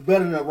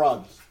 better than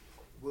Rodgers?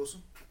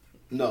 Wilson.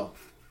 No.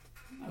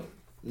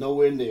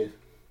 Nowhere near.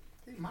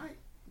 He might.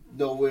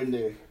 Nowhere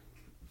near.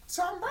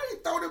 Tom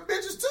Brady throw them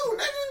bitches too,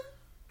 nigga.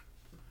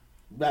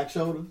 Back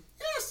shoulder.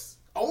 Yes,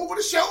 over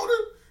the shoulder.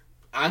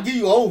 I'll give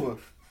you over.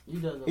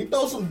 He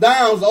throws some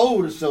downs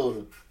over the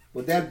shoulder.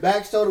 But that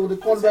back shoulder with the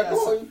quarterback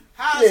on.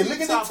 How Yeah, is he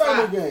look at the top turtle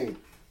 5? game.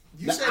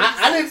 You Now, said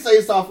I didn't say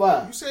it's top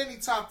 5. You said he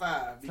top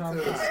 5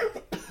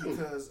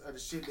 because of the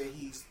shit that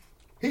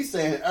He's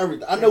saying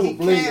everything. I know what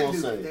Blaine gonna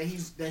say.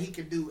 that he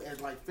can do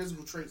as like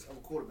physical traits of a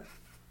quarterback.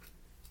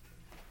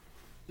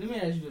 Let me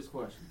ask you this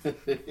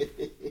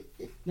question.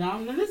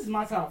 Now, this is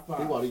my top 5.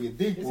 He want to get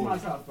deep This is on my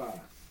it. top 5.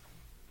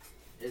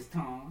 It's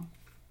Tom.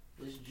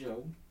 It's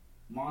Joe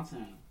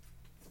Montana.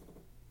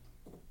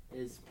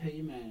 It's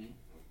Peyton Manning,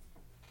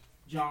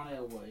 John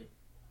Elway,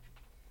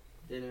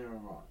 then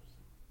Aaron Rodgers.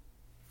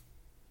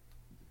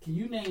 Can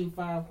you name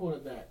 5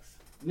 quarterbacks?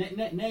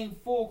 Name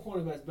 4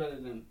 quarterbacks better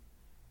than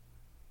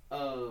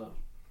Aaron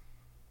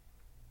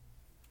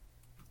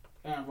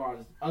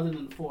Rodgers, other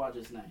than the 4 I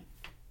just named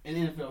in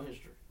NFL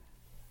history.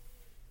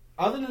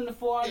 Other than the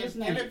 4 I just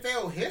named.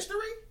 NFL history?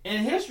 In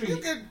history. You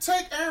can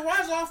take Aaron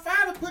Rodgers off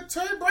 5 and put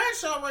Terry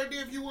Bradshaw right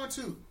there if you want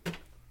to.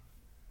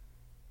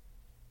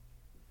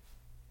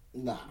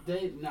 Nah. Nah,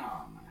 man.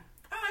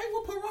 All right,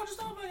 we'll put Rodgers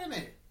on in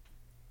there.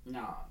 Nah,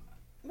 man.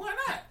 Why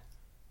not?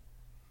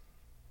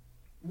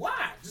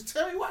 Why? Just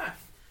tell me why.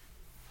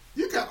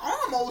 You can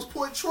almost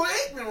put Troy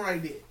Aikman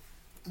right there.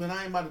 But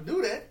I ain't about to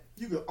do that.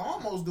 You can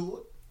almost do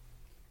it.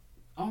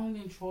 Only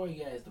thing Troy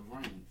got is the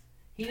rings.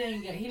 He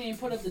didn't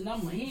put up the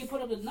number. He didn't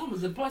put up the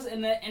numbers. And plus,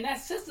 in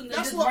that system,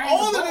 that's what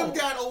all of them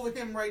got over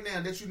him right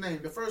now that you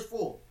named. The first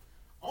 4,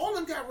 all of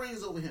them got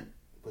rings over him.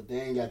 But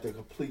they ain't got the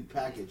complete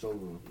package over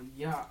him.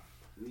 Yeah,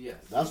 yes.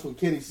 That's what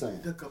Kenny's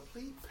saying. The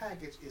complete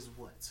package is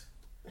what?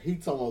 He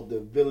talking about the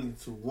ability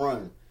to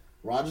run.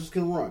 Rodgers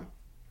can run.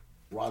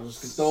 Rodgers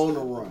can throw in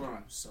the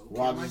run. So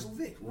Rodgers, Michael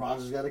Vick.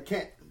 Rodgers got a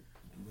cat.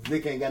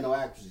 Vick ain't got no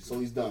accuracy, so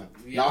he's done.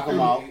 Yeah. Knock him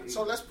out.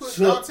 So let's put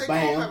Shook, take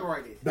bam, Culpepper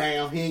right there.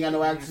 Bam. He ain't got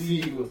no accuracy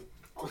either.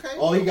 Okay.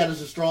 All he got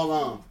is a strong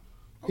arm.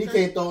 Okay. He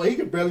can't throw. He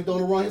can barely throw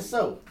the run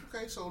himself.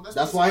 Okay, so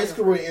that's why his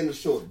career ended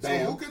short.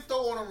 Bam. So who can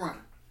throw on a run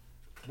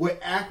with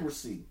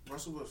accuracy?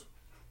 Russell Wilson.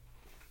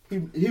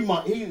 He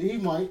might.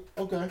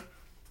 Okay,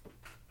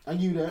 I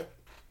knew that.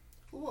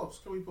 Who else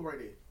can we put right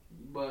there?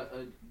 But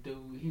dude,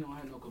 he don't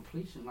have no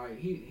completion. Like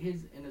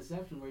his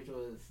interception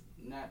ratio is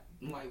not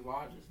like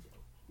Rodgers.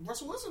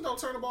 Russell Wilson don't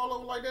turn the ball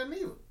over like that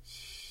neither.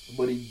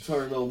 But he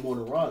turned it over more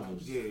than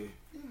Rodgers. Yeah.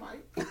 He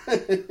might.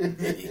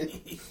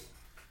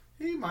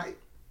 He might.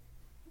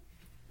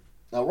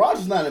 Now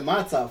Rodgers not in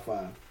my top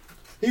 5.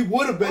 He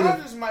would have been.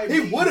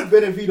 He be. would have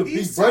been if he'd have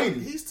beat Brady.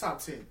 He's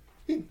top 10.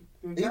 He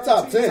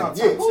top 10.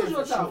 Yeah. Who's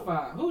your top 5?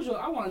 I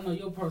want to know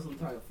your personal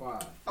top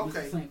 5.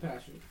 Okay. St.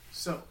 Patrick.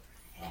 So.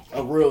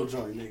 A real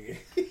joint nigga.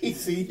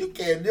 See, you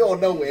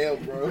don't know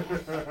him, bro. I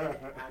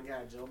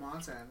got Joe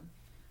Montana.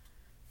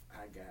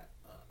 I got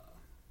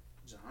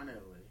John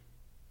Elway.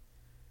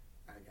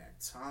 I got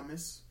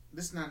Thomas.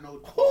 This is not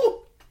no.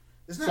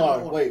 This not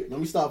Sorry, no wait. Let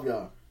me stop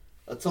y'all.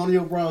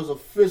 Antonio Brown is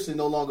officially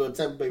no longer a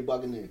Tampa Bay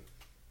Buccaneer.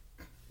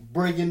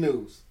 Breaking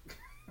news.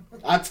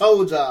 I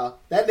told y'all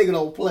that nigga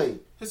don't play.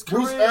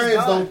 Bruce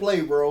Arians don't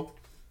play, bro.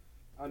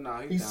 Oh, no,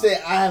 he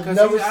said, I have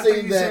never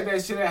seen that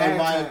in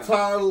my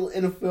entire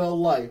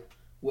NFL life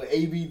what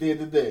AB did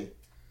today.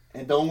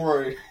 And don't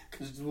worry,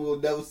 because we will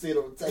never see it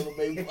on the Tampa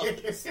Bay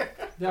Buccaneers.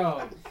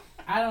 Dog,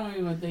 I don't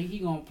even think he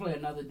gonna play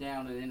another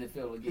down in the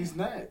NFL again. He's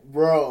not,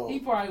 bro. He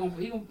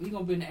probably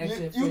gonna be in the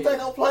XFL. You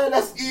think I'm playing?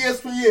 That's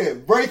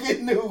ESPN.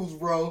 Breaking news,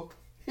 bro.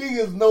 He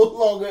is no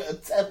longer a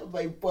Tampa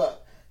Bay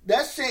Buck.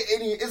 That shit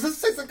is it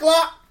 6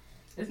 o'clock?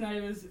 It's not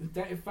even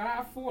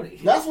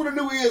 5:40. That's when the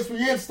new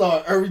ESPN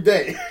start every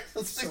day.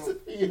 So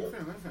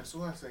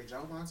I say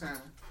Joe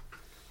Montana,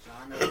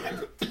 John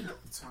Elway,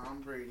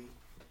 Tom Brady.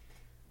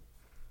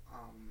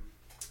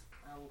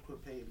 I will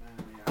put Peyton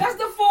Manning. That's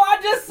the 4 I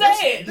just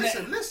said.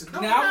 Listen.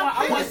 Now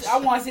I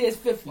want to say it's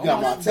 50. You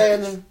got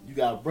Montana, you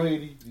got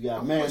Brady, you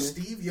got Manning.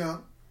 Steve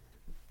Young.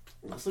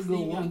 That's a good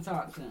one. Young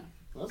top 10.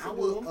 That's a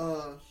good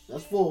one.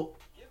 That's 4.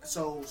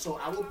 So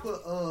I will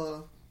put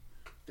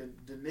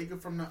the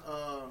nigga from the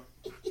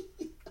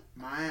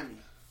Miami.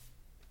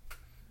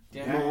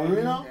 Dan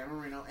Marino? Dan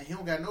Marino. And he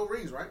don't got no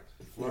rings, right?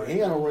 Yeah, he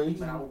ain't got no rings.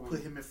 But I will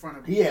put him in front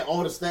of. He had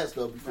all the stats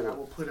though before. But I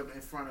will put him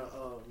in front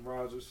of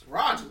Rodgers.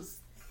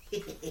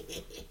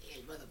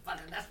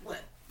 Motherfucker, that's what?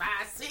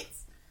 5'6"?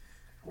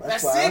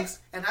 That's 6?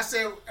 And I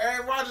said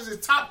Aaron Rodgers is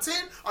top 10?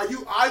 Are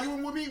you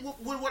arguing with me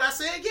with what I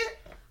said yet?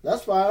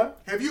 That's 5.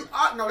 Have you?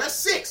 No, that's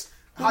 6.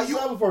 Who's the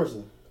other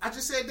person? I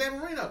just said Dan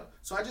Marino.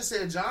 So I just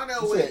said John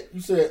Elway.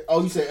 You said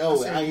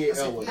Elway. I hear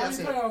Elway. How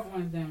many playoff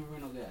wins Dan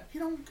Marino got? It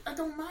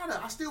don't matter.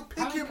 I still pick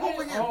How him many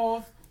over him.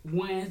 playoff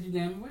wins do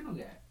Dan Marino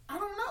got? I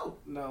don't know.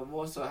 No,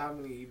 more so how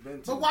many he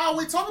been to. But why are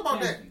we talking about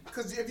that?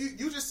 Because if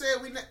you just said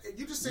somebody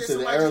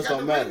just got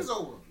the matter. rings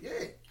over. Yeah.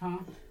 Huh?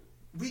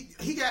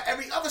 He got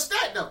every other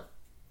stat though.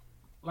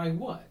 Like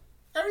what?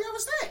 Every other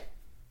stat.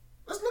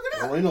 Let's look it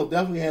up. Marino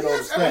definitely had all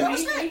the stats.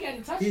 He got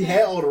the touchdown. He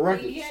had all the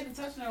records. He had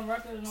the touchdown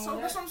record and all So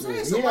that. that's what I'm saying.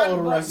 Yeah, he had all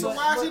the records. So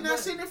why is he not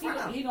sitting in front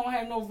of him? He don't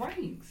have no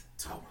rings.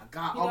 Oh my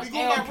God! He Are don't- we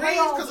going and by rings?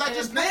 playoff- Because I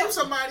just and named playoff-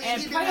 somebody and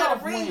and he didn't have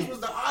playoff rings. wins. Was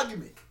the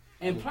argument?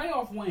 And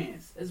playoff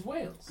wins as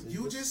well.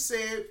 You just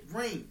said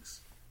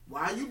rings.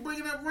 Why are you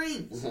bringing up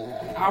rings?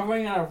 I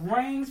bring up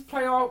rings,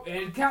 playoff,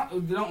 and count.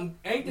 Ain't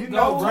the You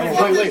know goal? rings.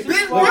 Wait.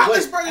 Ben Wait.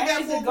 Roethlisberger got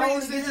Ain't the more goal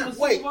rings to than get to him. the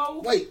Super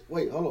Bowl?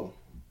 Wait, hold on.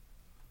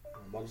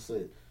 I'm about to say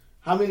it.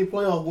 How many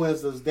playoff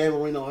wins does Dan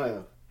Marino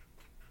have?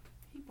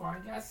 He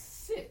probably got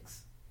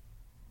 6.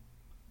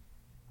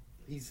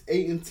 He's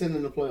 8-10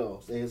 in the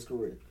playoffs in his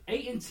career.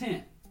 8 and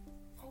 10.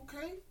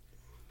 Okay.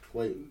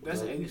 Wait.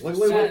 That's wait. English. I'm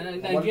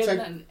Now about to give check.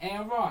 nothing.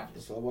 Aaron Rodgers.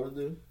 That's what I'm about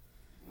to do.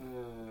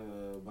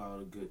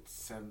 About a good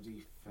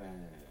 75.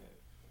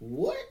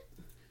 What?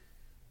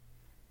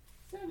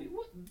 70?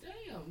 What?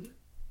 Damn.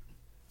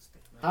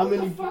 How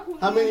many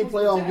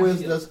playoff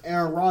wins does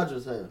Aaron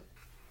Rodgers have?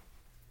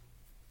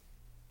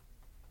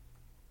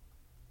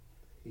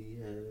 He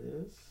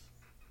has,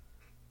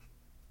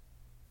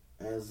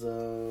 as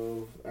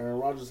of Aaron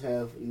Rodgers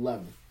have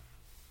 11.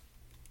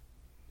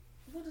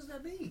 What does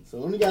that mean? So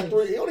he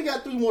only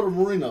got 3 more than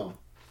Marino.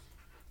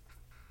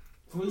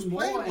 Who's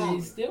more and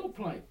he's still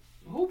playing.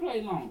 Who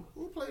played longer?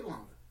 Who played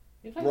longer?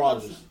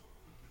 Rodgers.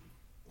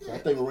 So I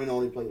think Marino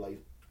only played like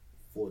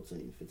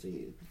 14, 15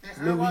 years.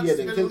 And Aaron Rodgers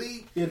been in the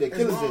league. He had the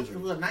Achilles injury.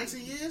 What,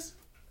 19 years?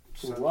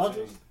 So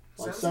Rodgers?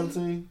 Like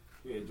 17?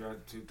 Yeah,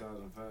 drafted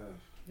 2005.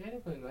 Yeah, they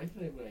played like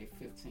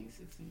 15,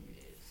 16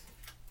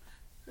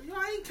 years. Yo,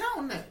 I ain't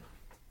counting that.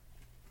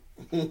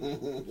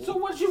 So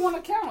what you want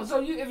to count?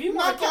 So if you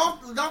want to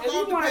knock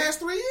off the past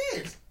 3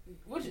 years.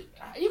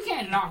 You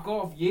can't knock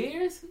off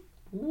years.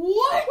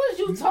 What? What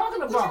you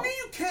talking about? What do you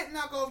mean you can't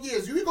knock off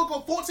years? You gonna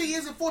go 14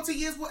 years and 14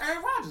 years with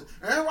Aaron Rodgers.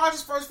 Aaron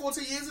Rodgers' first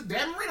 14 years and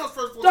Dan Marino's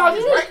first 14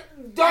 years, right?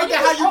 Ain't that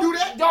how you do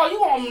that? Dog,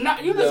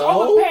 you just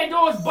open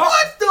Pandora's box.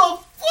 What the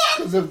fuck?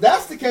 Because if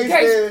that's the case,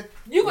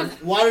 then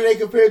why do they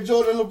compare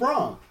Jordan and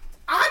LeBron?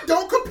 I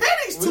don't compare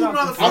these two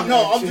motherfuckers.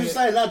 No, I'm just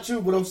saying, not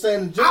you, but I'm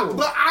saying in general.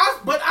 But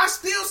I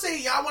still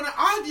say y'all want to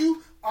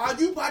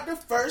argue about the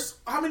first.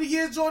 How many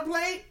years Jordan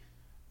played?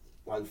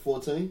 Like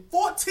 14.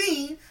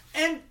 14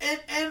 and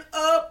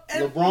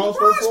LeBron's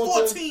first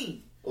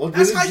 14. Well,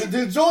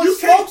 did Jordan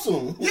smokes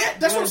him? Yeah,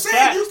 that's what I'm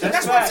saying.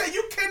 That's what I'm saying.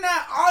 You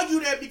cannot argue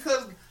that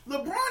because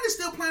LeBron is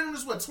still playing on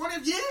his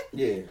 20th year.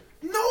 Yeah.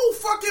 No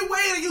fucking way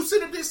are you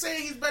sitting up there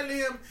saying he's better than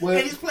him and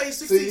he's played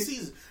 16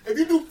 seasons. If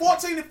you do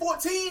 14 and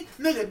 14,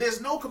 nigga,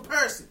 there's no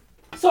comparison.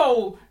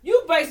 So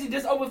you basically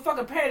just open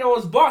fucking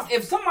Pandora's box.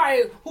 If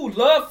somebody who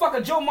loved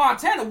fucking Joe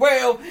Montana,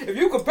 well, if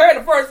you compare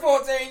the first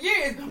 14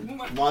 years,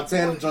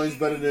 Montana joins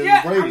better than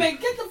Brady. I mean,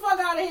 get the fuck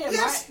out of here,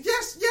 yes, man.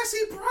 Yes,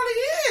 he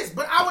probably is.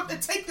 But I would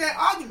take that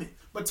argument.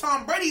 But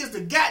Tom Brady is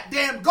the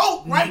goddamn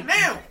GOAT right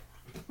now.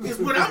 Is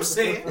what I'm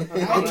saying.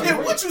 I don't care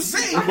what you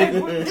say. We agree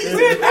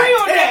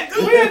on that.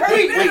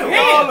 We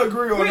all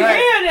agree on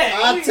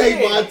that. I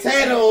take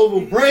Montana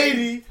over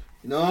Brady.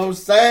 You know what I'm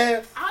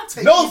saying?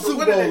 No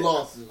Super Bowl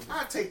losses.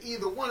 I take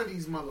either one of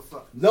these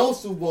motherfuckers. No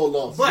Super Bowl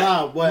losses.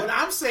 But what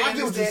I'm saying I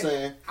get what you're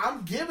saying.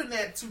 I'm giving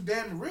that to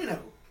Dan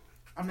Marino.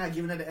 I'm not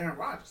giving that to Aaron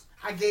Rodgers.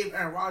 I gave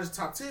Aaron Rodgers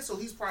top 10, so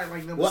he's probably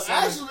like number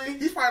 7. Actually,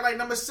 he's probably like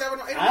number 7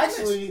 or 8.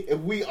 Actually, if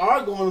we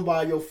are going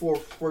by your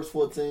first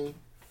 14,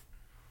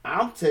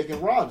 I'm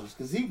taking Rodgers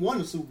because he won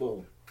the Super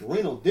Bowl.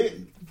 Marino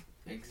didn't.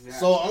 Exactly.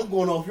 So I'm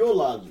going off your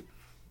logic.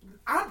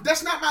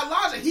 That's not my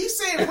logic. He's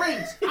saying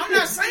rings. I'm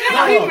not saying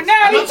now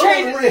he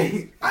changed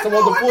rings. I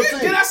know I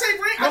did. Did I say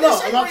rings? I'm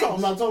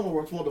not talking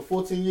about the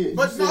 14 years.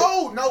 But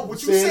no.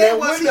 What you said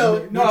was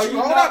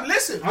hold up.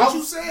 Listen.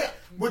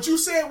 What you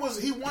said was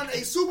he won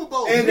a Super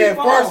Bowl in that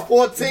first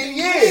 14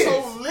 years.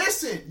 So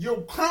listen,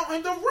 you're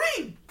counting the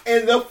ring.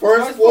 In the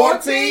first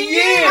 14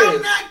 years.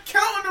 I'm not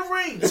counting the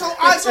ring. So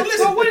listen.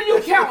 So what are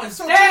you counting?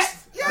 So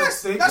stats?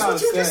 Yes, that's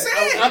what you just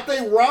said. I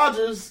think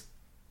Rodgers,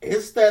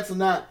 his stats are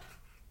not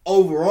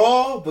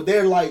overall, but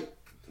they're like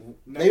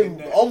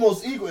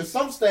almost equal in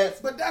some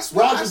stats. But that's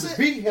why Rodgers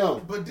beat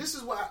him. But this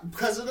is why,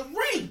 because of the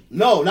ring.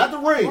 No, not the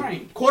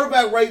ring.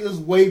 Quarterback rating is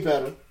way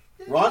better.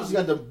 Rodgers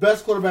got the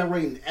best quarterback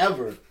rating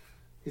ever.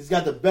 He's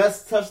got the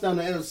best touchdown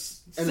to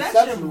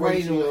interception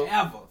ratio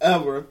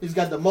ever. He's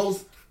got the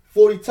most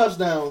 40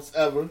 touchdowns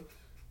ever.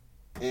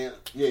 And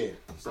yeah,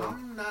 so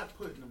I'm not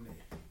putting him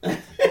there.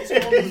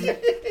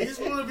 He's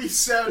going to be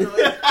 7 or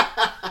 8.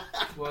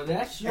 Well,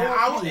 that's your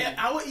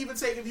I would even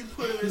take if you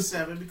put him in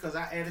 7 because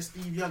I added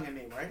Steve Young in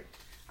there, right?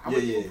 I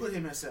would even put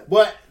him in 7.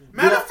 But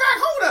matter of fact,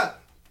 hold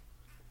up.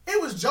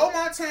 It was Joe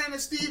Montana,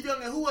 Steve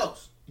Young, and who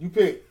else? You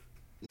pick.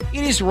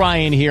 It is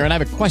Ryan here, and I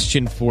have a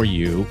question for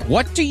you.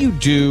 What do you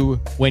do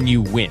when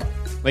you win?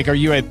 Like, are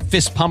you a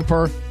fist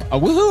pumper, a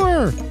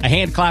woohooer, a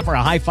hand clapper,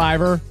 a high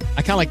fiver?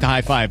 I kind of like the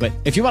high five, but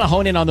if you want to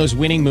hone in on those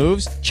winning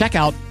moves, check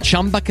out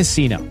Chumba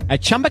Casino.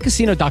 At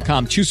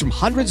ChumbaCasino.com, choose from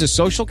hundreds of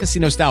social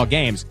casino-style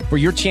games for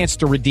your chance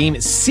to redeem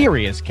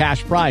serious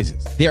cash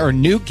prizes. There are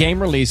new game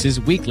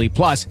releases weekly,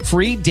 plus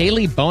free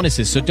daily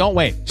bonuses, so don't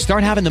wait.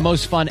 Start having the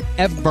most fun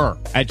ever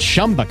at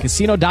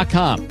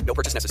ChumbaCasino.com. No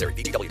purchase necessary.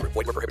 VGW. Void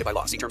where prohibited by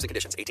law. See terms and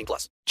conditions.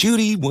 18+.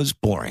 Judy was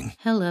boring.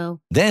 Hello.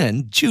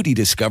 Then Judy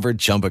discovered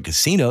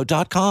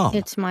ChumbaCasino.com.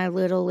 It's my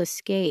little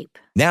escape.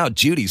 Now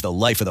Judy's the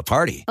life of the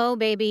party. Oh,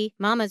 baby,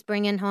 mama's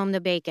bringing home the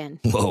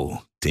bacon. Whoa,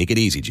 take it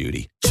easy,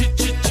 Judy.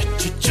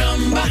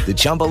 The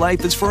Chumba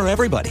life is for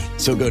everybody.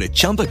 So go to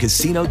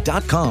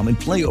ChumbaCasino.com and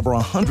play over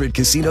 100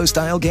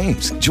 casino-style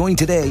games. Join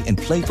today and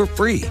play for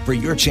free for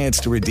your chance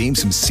to redeem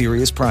some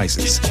serious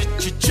prizes.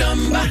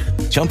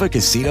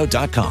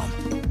 ChumbaCasino.com.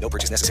 No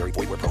purchase necessary.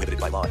 Void where prohibited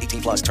by law.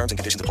 18+. Terms and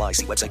conditions apply.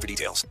 See website for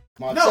details.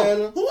 Montana.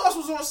 No, who else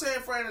was on San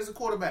Fran as a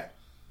quarterback?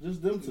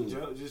 Just them two.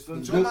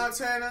 Joe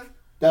Montana.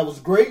 That was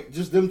great.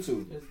 Just them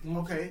two.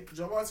 Okay,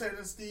 Joe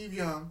Montana, Steve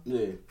Young.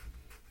 Yeah.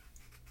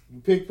 You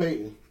pick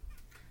Peyton.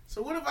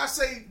 So what if I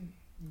say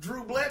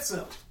Drew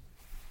Bledsoe?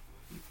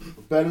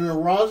 Better than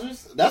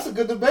Rodgers? That's a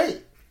good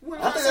debate.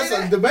 I think that's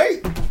a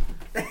debate.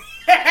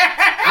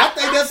 I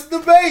think that's a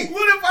debate.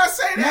 What if I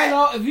say that?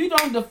 Melo, if you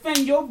don't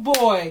defend your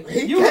boy,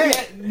 you can't.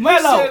 get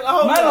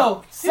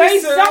Melo. Say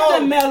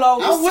something, Melo.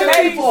 I'm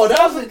waiting for it.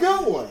 That was a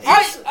good one.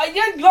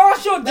 You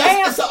lost your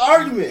damn. It's an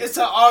argument. It's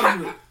an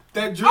argument.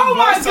 That Drew Oh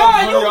my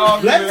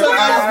God, Bledsoe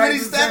got as many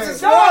stats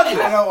as Rodgers.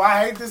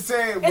 I hate to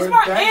say it, but Is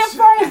my that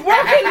earphones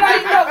working?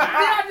 Like, look,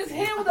 did I just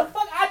hear what the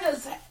fuck?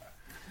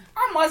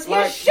 I must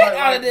hear shit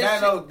out of this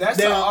shit. That's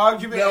an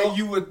argument, and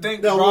you would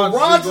think Now,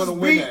 Rodgers is going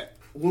to win that.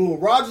 When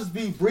Rodgers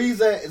beat Breeze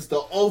at, it's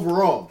the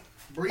overall.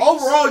 Breeze?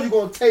 Overall, you're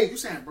going to take... You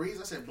saying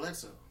Breeze? I said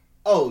Bledsoe.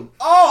 Oh,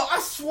 I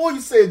swore you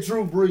said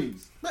Drew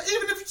Brees. But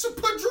even if you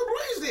put Drew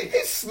Brees there.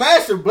 He's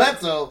smashing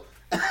Bledsoe.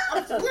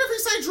 What if he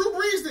say Drew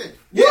Brees then?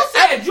 You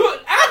said Drew.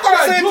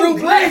 I heard Drew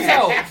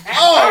Bledsoe. I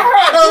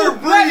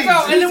heard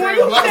Bledsoe. And then when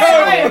you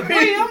said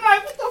Breeze, I'm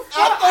like, what the fuck? I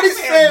thought he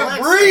said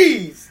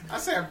Breeze. I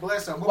said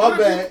Bledsoe. My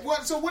bad.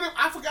 So what if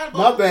I forgot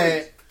about My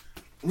bad.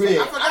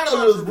 Yeah, I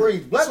thought it was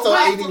Breeze. Bledsoe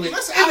ain't even in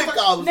the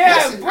conversation.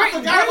 Yeah,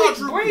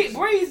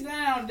 Breeze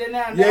now.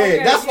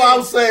 Yeah, that's why I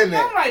was saying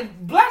that. I'm like,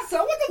 Bledsoe,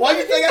 what the fuck? Why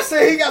you think I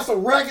said he got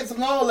some rackets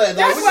and all that?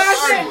 That's what I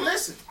said.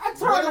 Listen,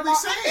 what are we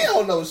saying? He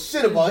don't know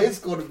shit about his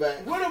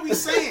quarterback. What are we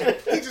saying?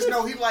 He just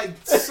know he like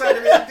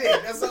sucking his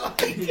dick. That's all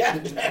he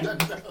got.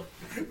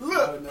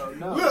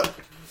 Look.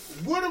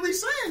 What are we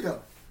saying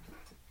though?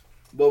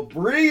 But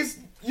Breeze,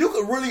 you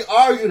could really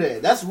argue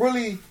that. That's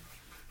really...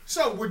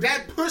 So would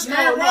that push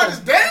Aaron Rodgers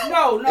down?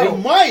 No. It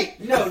might.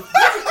 No.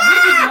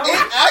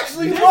 It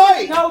actually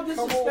might. No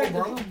disrespect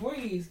to Drew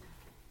Brees.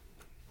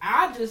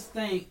 I just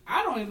think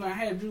I don't even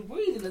have Drew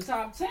Brees in the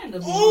top 10.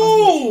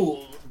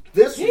 Ooh,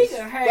 this he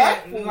can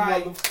have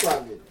like.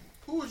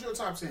 Who was your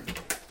top 10?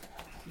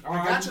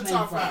 I got your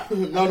top 5.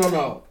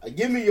 No.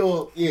 Give me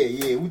your.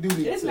 Yeah. We do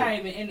need. It's not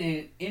even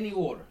in any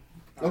order.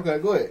 Okay,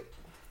 go ahead.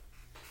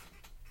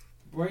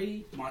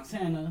 Brady,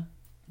 Montana,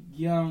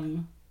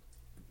 Young.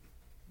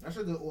 That's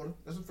a good order.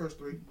 That's the first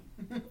 3.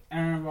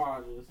 Aaron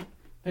Rodgers,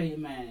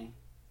 Peyton Manning,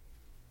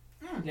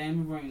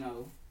 Dan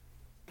Marino.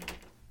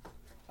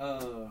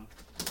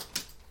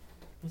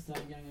 What's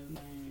that youngest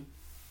name?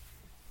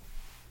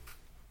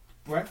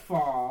 Brett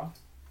Favre.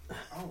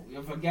 Oh,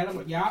 you forgot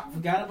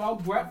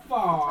about Brett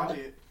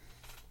Favre.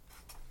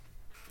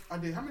 I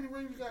did. How many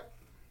rings you got?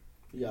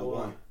 You got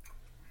 1.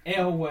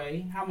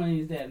 Elway. How many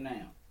is that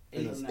now?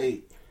 8 that's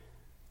 8.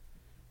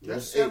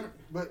 That's 7.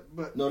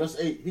 But no, that's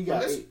 8. He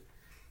got 8.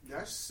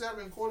 That's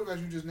 7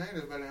 quarterbacks you just named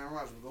is better than Aaron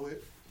Rodgers. Go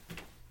ahead.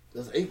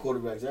 That's 8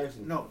 quarterbacks,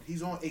 actually. No,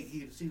 he's on 8.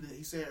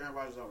 He said Aaron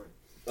Rodgers already.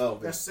 Oh,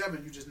 okay. That's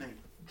 7 you just named.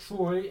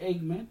 Troy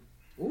Aikman.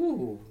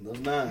 Ooh, that's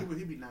 9.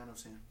 He'd be 9 or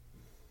 10.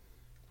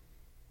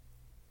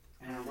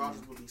 Aaron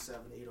Rodgers would be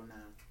 7, 8, or 9.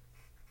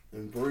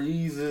 And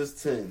Breeze is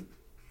 10.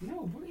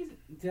 No, Breeze.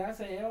 Did I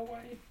say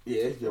Elway?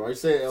 Yeah, you already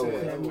said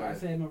Elway. I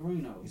said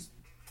Marino.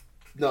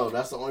 No,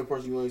 that's the only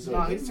person you ain't say.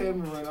 No, he said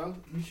Marino.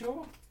 You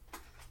sure?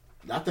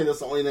 I think that's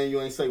the only name you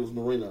ain't say was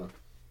Marino.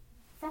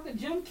 Fucking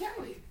Jim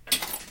Kelly.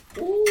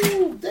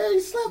 Ooh, damn,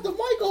 you slapped the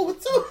mic over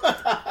too.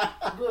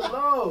 Good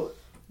Lord.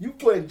 You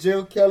put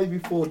Jim Kelly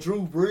before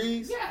Drew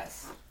Brees?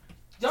 Yes.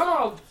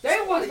 Dog, they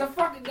was the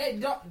fucking...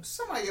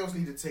 Somebody else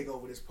need to take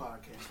over this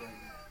podcast right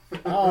now.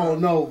 I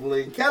don't know,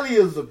 Blake. Kelly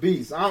is a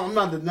beast. I'm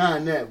not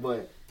denying that,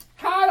 but...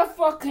 How the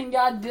fuck can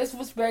y'all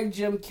disrespect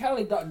Jim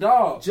Kelly,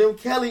 dog? Jim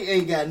Kelly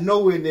ain't got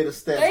nowhere near the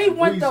stats. They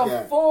went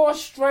to 4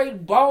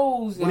 straight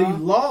bowls, when he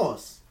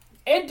lost.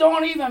 It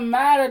don't even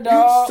matter,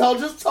 dog. You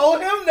just told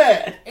him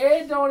that.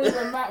 It don't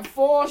even matter.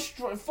 4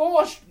 straight.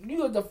 You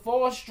got the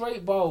 4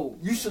 straight bowls.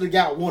 You should have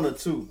got 1 or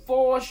 2.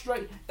 4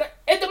 straight.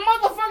 If the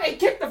motherfucker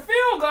kicked the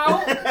field goal,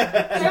 they would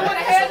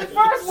have had the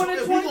first one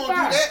at 25. If we gonna do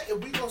that,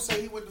 if we gonna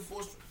say he went to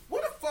 4 straight,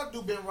 where the fuck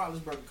do Ben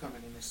Roethlisberger come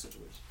in this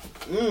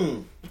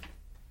situation?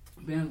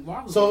 Ben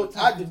Roethlisberger.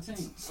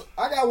 So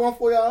I got one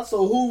for y'all.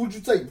 So who would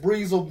you take,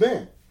 Breeze or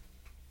Ben?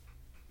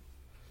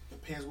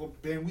 Depends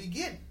what Ben we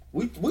getting.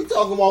 We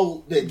talking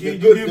about the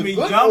good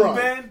young run.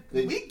 Ben?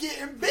 We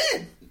getting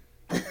Ben.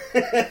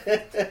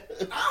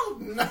 I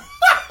don't know.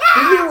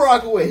 Who you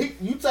rocking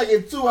with? You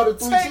taking 2 out of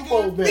 3 Super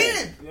Bowl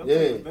Ben?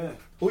 Yeah.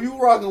 Who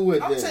you rocking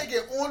with? I'm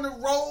taking on the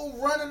road,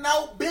 running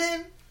out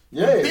Ben.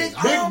 Yeah, Big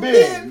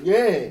Ben.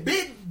 Yeah,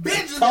 Big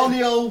Benjamin.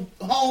 Antonio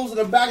Holmes in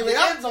the back of the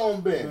end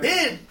zone Ben.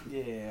 Ben.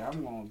 Yeah,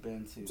 I'm going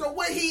Ben too. So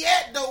where he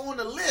at though on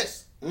the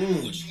list?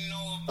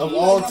 Of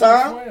all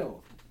time?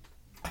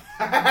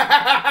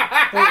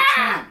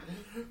 13.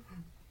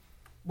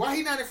 Why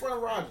he not in front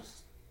of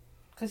Rodgers?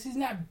 Because he's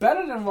not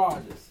better than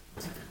Rodgers.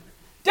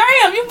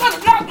 Damn, you better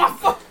knock my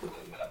fuck.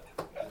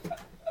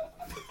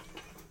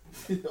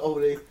 Oh,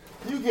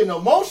 you getting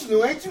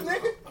emotional, ain't you,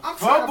 nigga? I'm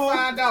trying to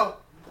find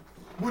out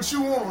what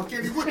you want,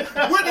 Kenny.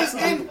 What is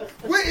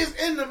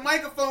in the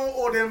microphone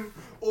or them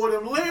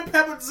lemon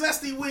pepper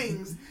zesty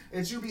wings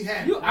that you be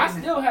having? I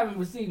still haven't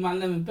received my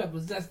lemon pepper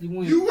zesty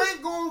wings. You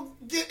ain't gonna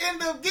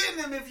end up getting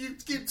them if you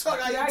keep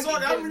talking.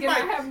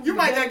 You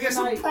might gotta get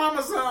some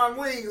Parmesan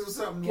wings or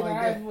something Can like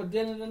I that. have for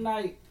dinner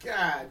tonight?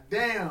 God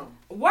damn.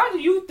 Why do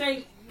you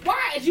think?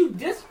 Why is you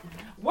this?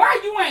 Why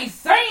you ain't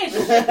saying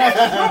shit?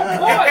 That's your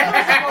boy.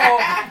 First of all,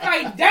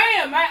 like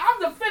damn, man, I'm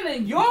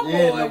defending your boy.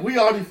 Yeah, no, we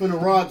already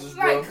finna Rodgers,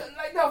 bro.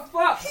 Like the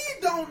fuck.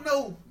 He don't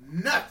know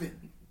nothing.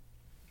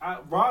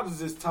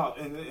 Rodgers is top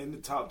in the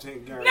top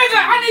 10 guaranteed. Nigga,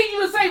 I need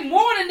you to say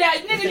more than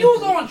that. Nigga, you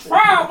was on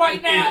trial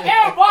right now.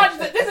 Aaron Rodgers,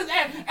 this is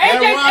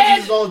Aaron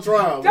Rodgers is on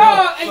trial,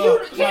 dog, and you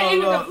can't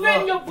even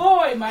defend your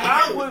boy, man.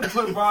 I wouldn't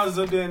put Rodgers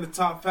up there in the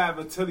top 5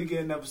 until he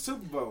get another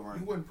Super Bowl ring.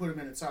 You wouldn't put him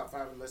in the top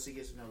 5 unless he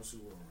gets another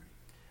Super Bowl ring.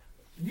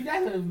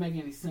 That doesn't make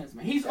any sense,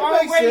 man. He's That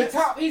already makes sense.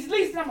 top. He's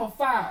least number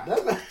 5.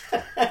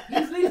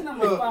 He's least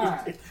number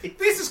 5.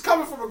 This is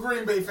coming from a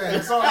Green Bay fan.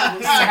 That's all I'm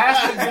He saying.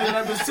 has to get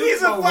another Super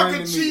He's a Bowl fucking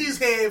ring to me.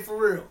 cheesehead for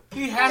real.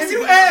 He has If to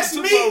you get another ask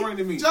Super Bowl ring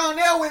to me. John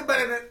Elway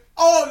better than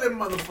all them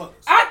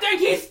motherfuckers. I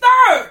think he's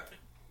third.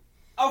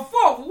 Or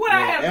fourth. What I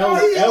have I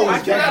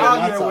can't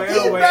argue with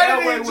Elway.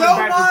 Elway went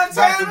back to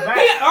back.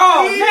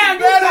 Now you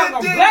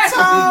talking than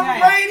blasphemy Tom now.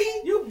 Brady.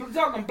 You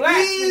talking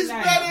blasphemy He's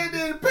now. better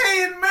than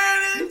Peyton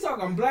Manning. You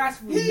talking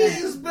blasphemy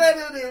He's now.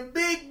 better than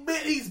Big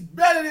Ben. He's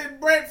better than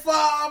Brett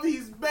Favre.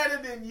 He's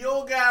better than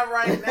your guy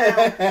right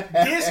now.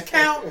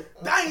 Discount.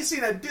 I ain't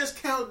seen a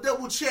discount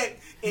double check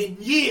in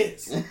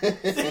years.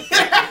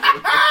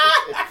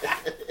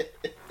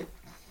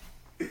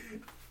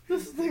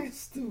 This nigga's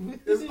stupid.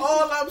 That's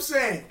all I'm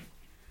saying.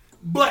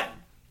 But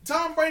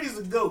Tom Brady's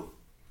a GOAT.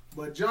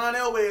 But John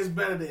Elway is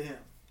better than him.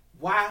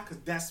 Why? Because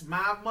that's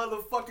my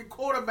motherfucking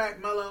quarterback,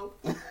 Mello.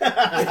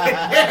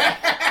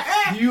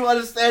 You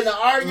understand the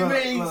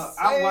argument? Look,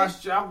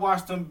 I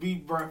watched them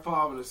beat Brett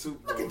Favre in the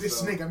Super Bowl. Look at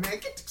this nigga, man.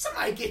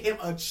 Somebody get him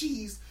a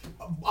cheese,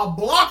 a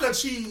block of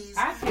cheese,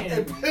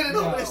 and put it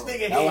on this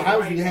nigga head. How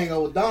would you hang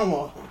out with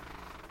Domo?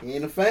 He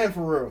ain't a fan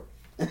for real.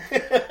 He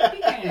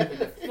can't even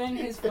defend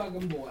his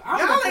fucking boy.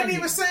 Y'all ain't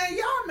even saying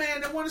y'all,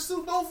 man, that won the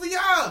Super Bowl for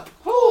y'all.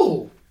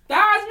 Who?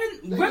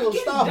 Theismann, Ricky,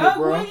 Stop Doug it,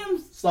 bro.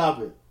 Williams. Stop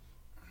it.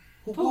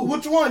 Who?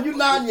 Which one? You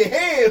nodding your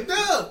head?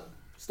 Doug.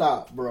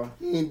 Stop, bro.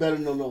 He ain't better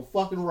than no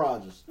fucking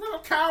Rodgers. No,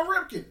 Kyle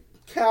Ripken.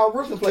 Kyle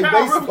Ripken play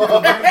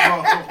baseball.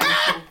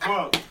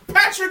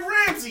 Patrick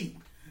Ramsey.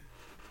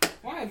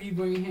 Why have you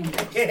bringing him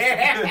up?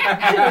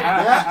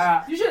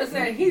 You should have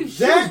said he's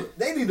shooting.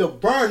 They need to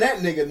burn that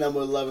nigga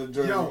number 11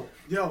 jersey.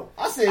 Yo.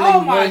 I said they need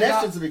to burn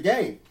that shit to the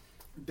game.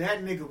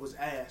 That nigga was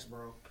ass,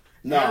 bro.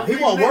 No, he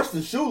wasn't worse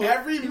than Shula.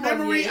 Every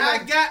memory I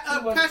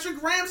got of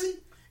Patrick Ramsey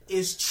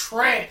is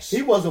trash.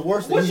 He wasn't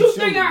worse than What you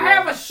think I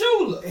have a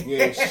Shula?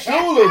 Yeah,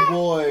 Shula,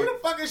 boy. Who the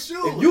fuck is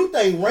Shula? If you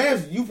think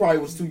Ramsey, you probably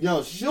was too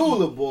young.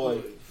 Shula,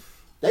 boy.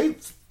 They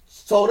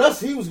told us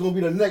he was going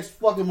to be the next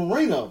fucking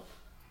Marino.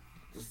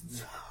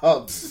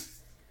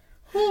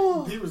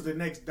 He was the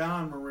next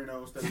Don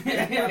Marino.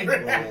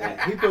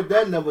 He put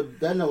that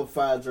number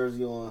 5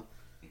 jersey on.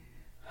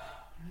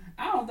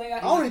 I don't think I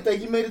don't even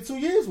think he made it 2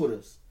 years with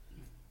us.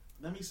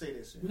 Let me say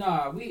this. He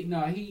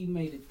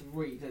made it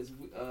 3 because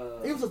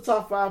he was a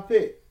top 5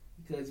 pick.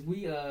 Because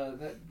you know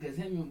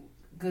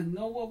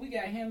what, we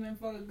got him and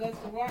fucking Gus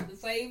Garrett the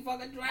same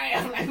fucking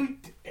draft.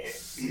 This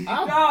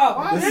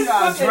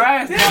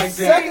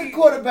second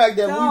quarterback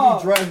that we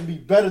be drafting be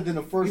better than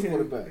the first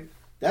quarterback.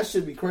 That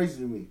should be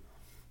crazy to me.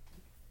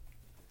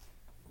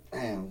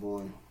 Damn,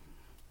 boy.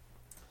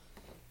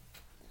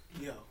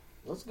 Yo,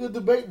 that's a good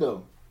debate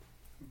though.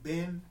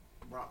 Ben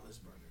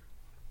Roethlisberger.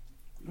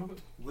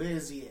 Where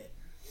is he at?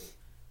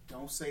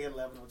 Don't say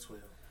 11 or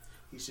 12.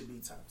 He should be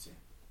top 10.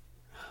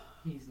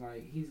 He's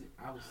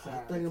outside.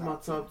 I'm thinking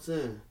about top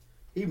 10.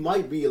 He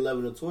might be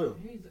 11 or 12.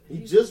 He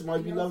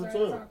might be 11 or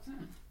 12.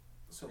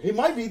 So, he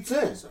might be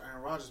 10. So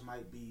Aaron Rodgers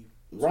might be.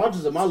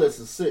 Rodgers on my list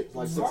is 6,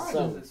 like 6 or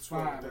 7. Rodgers is 5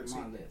 on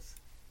my list.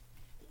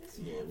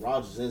 Yeah,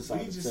 Rodgers inside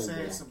we the 10. just said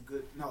Bro. some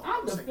good. No,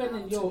 I'm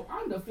defending your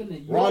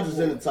Rodgers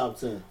boy. in the top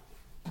 10.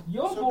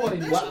 Your So boy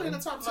they should be in the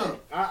top 10.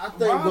 I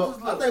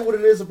think what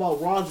it is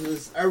about Rodgers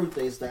is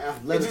everything. It's the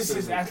athleticism. It's just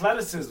his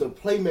athleticism. It's the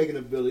playmaking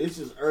ability. It's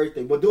just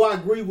everything. But do I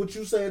agree with what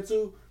you saying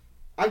too?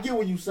 I get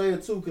what you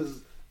saying too,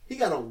 because he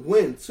got to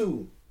win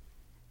too.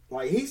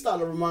 Like, he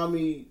started to remind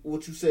me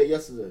what you said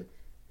yesterday.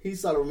 He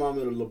started to remind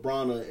me of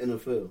LeBron of the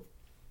NFL.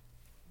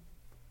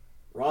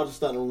 Rodgers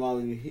started to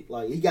remind me,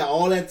 he got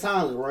all that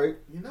talent, right?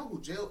 You know who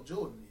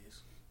Jordan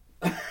is.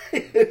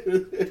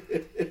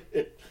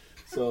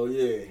 So,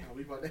 yeah. Are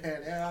we about to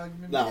have that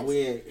argument? Nah, we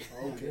ain't.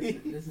 Okay.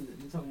 Listen,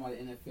 you're talking about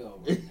the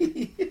NFL,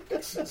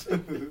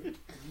 right?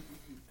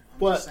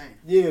 But,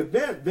 yeah,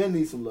 Ben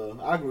needs some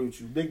love. I agree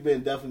with you. Big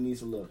Ben definitely needs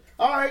some love.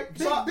 All right.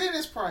 Big Ben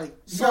is probably...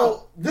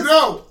 No.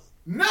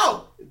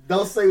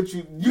 Don't say what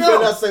you better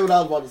not say what I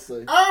was about to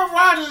say. Aaron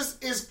Rodgers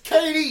is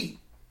KD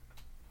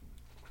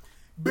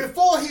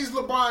before he's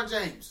LeBron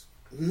James.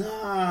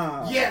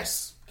 Nah.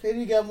 Yes.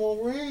 KD got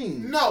more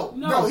rings. No,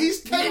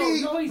 he's KD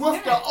he's with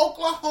not. the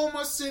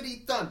Oklahoma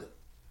City Thunder.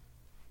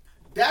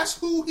 That's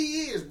who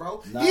he is,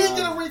 bro. Nah. He didn't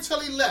get a ring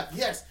till he left.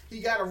 Yes, he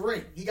got a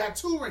ring. He got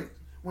 2 rings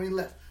when he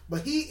left.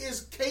 But he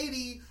is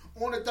KD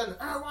on the Thunder.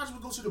 Aaron Rodgers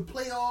would go to the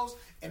playoffs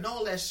and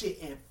all that shit,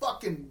 and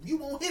fucking you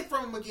won't hear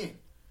from him again.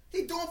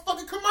 He doing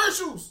fucking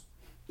commercials.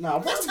 Nah,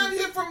 next time you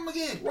hear from him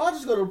again,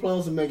 Rodgers go to the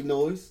playoffs and make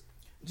noise.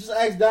 Just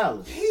ask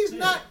Dallas. He's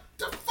not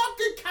the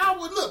fucking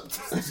coward. Look.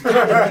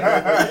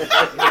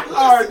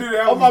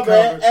 Oh my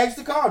bad. Ask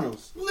the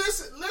Cardinals.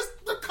 Listen.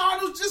 The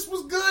Cardinals just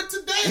was good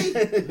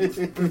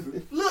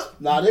today. Look.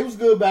 Nah, they was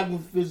good back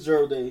with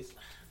Fitzgerald days.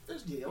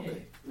 Yeah,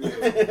 okay.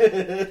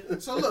 Yeah.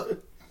 So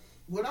look,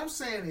 what I'm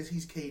saying is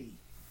he's KD.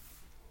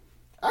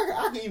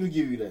 I can even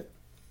give you that.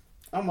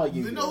 I might give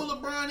you that. You know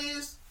who LeBron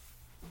is?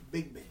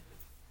 Big Ben.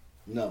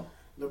 No.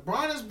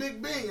 LeBron is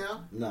Big Ben, yeah.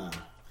 Nah.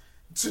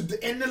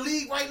 In the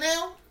league right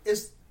now,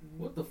 it's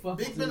what the fuck?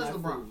 Big Ben is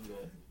LeBron.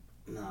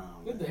 Nah.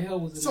 What the hell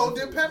was it? So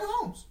then Pat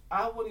Mahomes.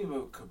 I wouldn't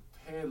even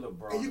compare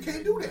LeBron. And you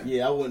can't do that.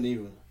 Yeah, I wouldn't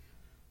even.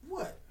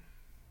 What?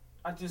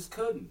 I just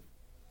couldn't.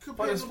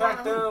 Compare But the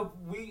fact of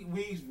we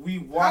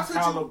watch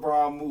how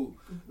LeBron move.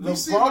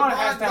 LeBron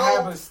has to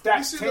have a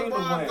stacked team to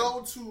LeBron win.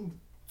 go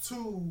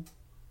to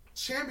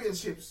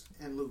championships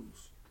and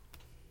lose,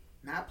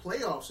 not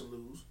playoffs and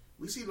lose.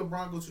 We see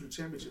LeBron go to the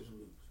championships and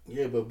lose.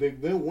 Yeah, but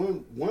Big Ben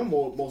won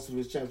most of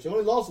his championships. He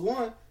only lost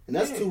one, and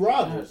that's to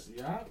Rodgers.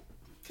 Yeah.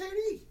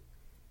 KD.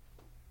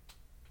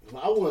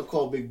 I wouldn't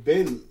call Big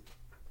Ben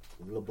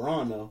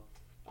LeBron though.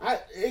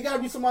 It got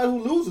to be somebody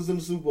who loses in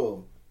the Super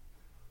Bowl.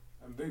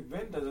 And Big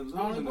Ben doesn't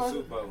lose in the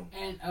Super Bowl.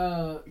 And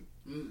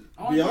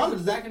only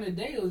person back in the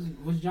day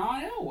was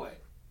John Elway.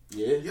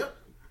 Yeah. Yep.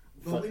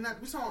 But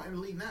we saw him in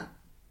the league now.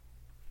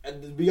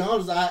 And to be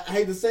honest, I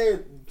hate to say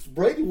it,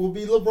 Brady will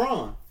be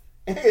LeBron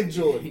and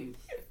Jordan.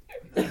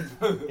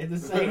 In the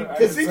same,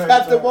 because he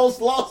got the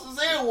most losses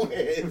and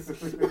wins.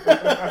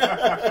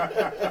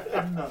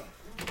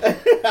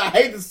 I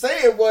hate to say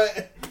it,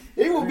 but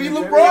he will be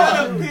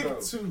LeBron.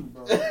 Pick two,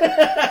 bro.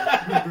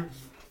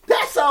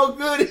 That's how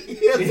good he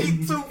is.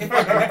 He too.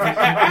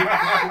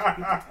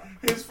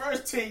 His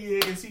first 10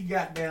 years, he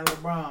got down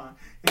LeBron.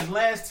 His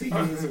last 2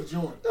 years, he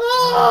Jordan.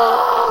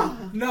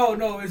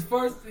 No, his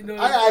first. I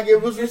gotta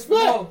give him respect.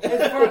 No,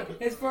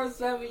 his first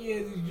 7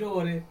 years is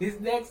Jordan. His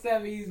next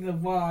 7 he's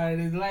LeBron,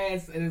 and his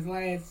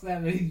last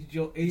 7 he's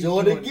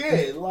Jordan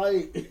again.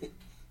 Like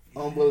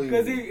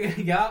unbelievable. Because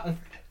he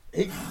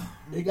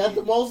got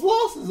the most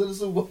losses in the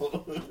Super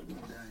Bowl.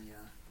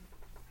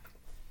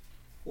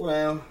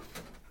 Well,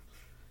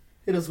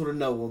 hit us with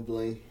another one,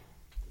 Blaine.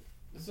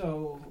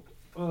 So,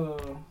 who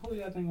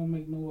y'all think gonna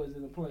make noise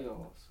in the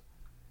playoffs?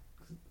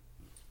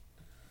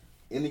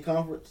 Any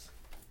conference?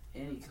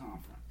 Any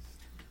conference.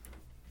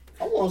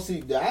 I want to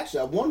see. Actually,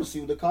 I want to see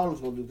what the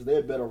Cardinals gonna do because they're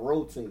a better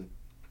road team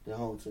than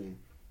home team.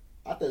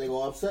 I think they're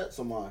gonna upset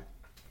somebody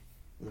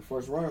in the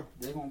first round.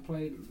 They're gonna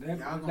play. That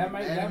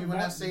might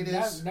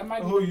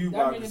Who be you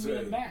about to say?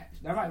 the match.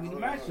 That might be the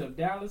matchup.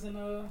 Dallas and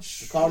the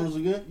Cardinals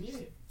again. Yeah.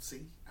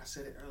 See, I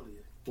said it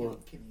earlier.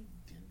 Kenny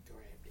didn't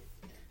grab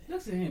it.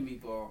 Listen here,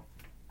 meatball.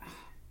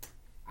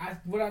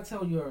 What I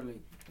told you earlier.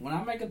 When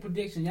I make a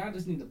prediction, y'all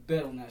just need to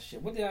bet on that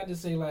shit. What did I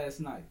just say last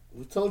night?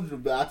 We told you to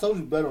bet. I told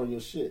you to bet on your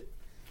shit.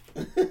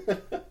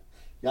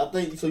 Y'all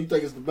think so? You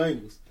think it's the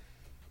Bengals?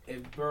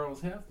 If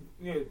Burrow's healthy.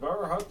 Yeah,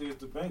 Burrow healthy is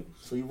the Bengals.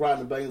 So you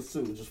riding the Bengals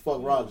too? Just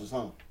fuck Rodgers,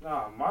 huh?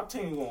 Nah, my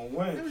team gonna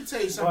win. Let me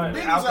tell you something.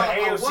 But The out Bengals the are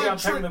AFC, one I'm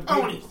taking the trick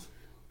ponies.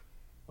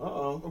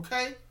 Bengals.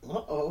 Okay?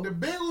 Uh-oh. The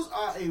Bengals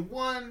are a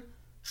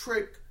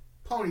one-trick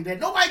pony that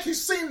nobody can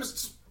seem to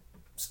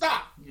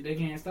stop. They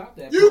can't stop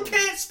that. You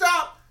can't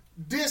stop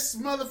this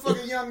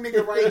motherfucking young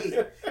nigga right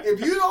here. If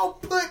you don't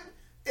put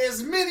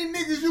as many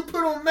niggas you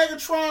put on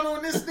Megatron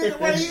on this nigga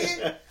right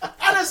here,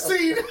 I done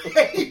seen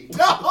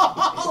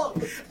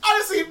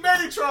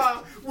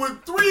Megatron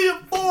with 3 or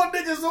 4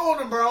 niggas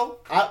on him, bro.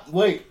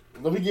 Wait,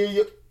 let me give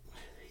you.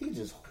 He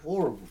just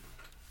horrible.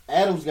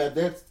 Adams got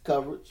that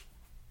coverage.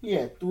 He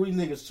had 3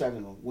 niggas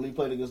checking him when he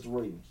played against the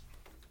Ravens.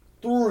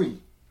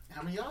 3.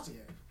 How many yards he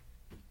had?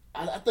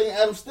 I think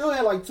Adams still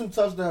had like 2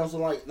 touchdowns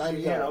and like 90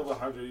 He had yards. over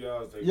 100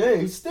 yards. Yeah,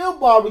 he's still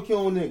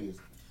barbecuing niggas.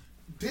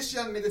 This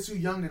young nigga too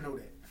young to know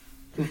that.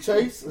 Who,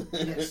 Chase?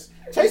 Yes.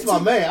 Chase my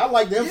man. I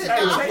like them. Yeah,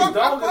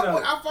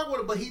 I fuck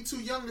with it, but he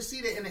too young to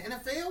see that in the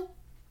NFL.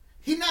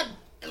 He not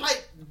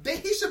like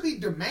he should be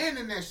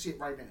demanding that shit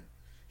right now.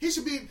 He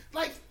should be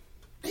like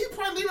he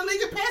probably lead the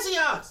league in passing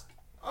yards.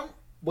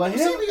 But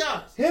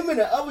him and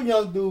the other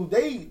young dude,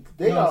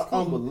 they are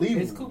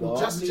unbelievable. Dog.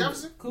 Justin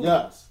Jefferson?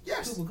 Yes.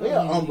 They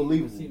are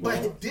unbelievable.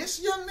 But this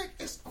young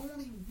nigga is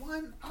only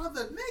one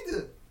other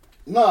nigga.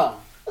 Nah.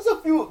 There's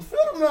a few of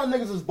them young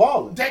niggas is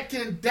balling. That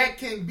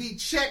can be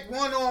checked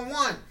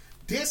one-on-one.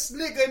 This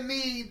nigga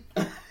need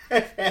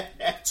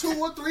 2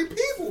 or 3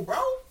 people,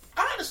 bro.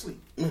 Honestly.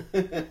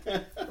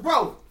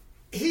 Bro,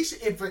 he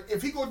should,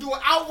 if he gonna do an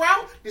out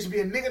route, there should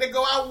be a nigga that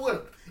go out with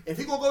him. If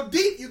he gonna go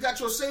deep, you got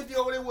your safety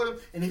over there with him.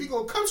 And if he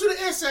gonna come to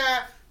the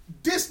inside,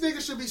 this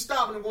nigga should be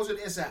stopping him going to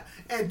the inside.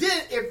 And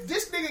then if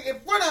this nigga in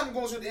front of him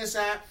goes to the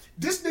inside,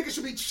 this nigga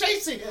should be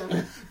chasing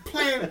him,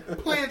 playing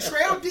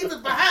trail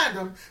defense behind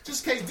him,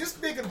 just in case this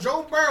nigga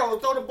Joe Burrow will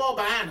throw the ball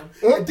behind him.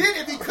 And then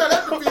if he cut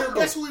up the field,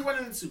 guess who he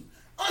running into?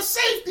 A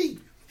safety.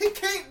 He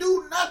can't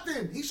do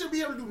nothing. He should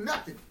be able to do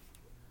nothing.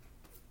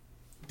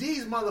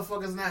 These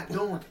motherfuckers not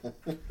doing it.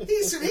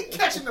 He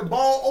catching the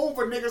ball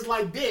over niggas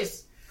like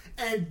this,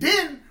 and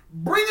then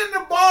bringing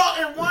the ball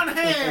in one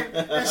hand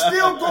and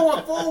still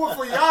going forward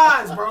for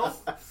yards, bro.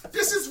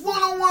 This is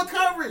one-on-one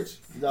coverage.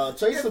 No,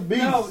 Chase a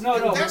beast.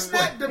 No. That's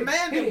not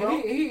demanding,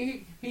 bro.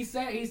 He's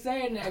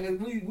saying that because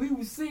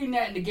we seen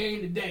that in the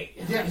game today.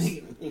 Yes.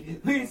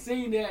 We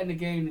seen that in the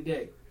game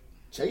today.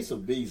 Chase a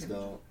beast,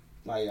 dog.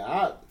 Like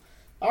I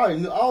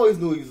always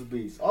knew he was a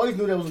beast. Always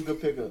knew that was a good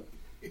pickup.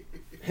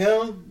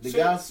 Him, the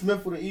guy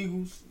Smith for the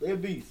Eagles, they're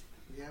beasts.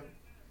 Yeah.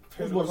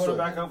 Pick the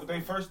quarterback up with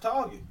their first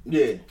target.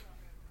 Yeah.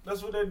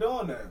 That's what they're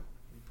doing now.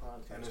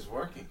 And it's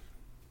working.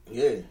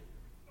 Yeah.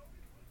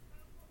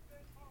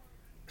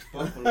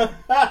 Mr.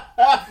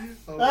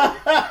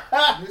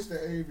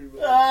 Avery.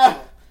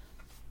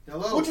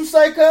 Hello. What you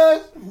say,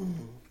 cuz?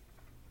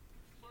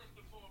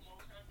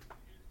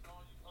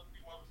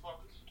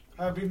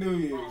 Happy New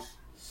Year's.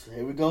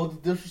 Here we go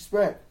with the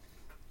disrespect.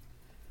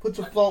 Put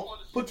your phone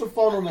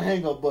on the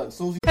hang up button.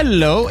 Soon as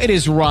Hello, it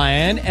is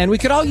Ryan, and we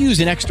could all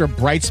use an extra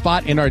bright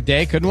spot in our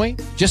day, couldn't we?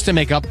 Just to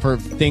make up for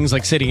things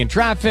like sitting in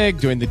traffic,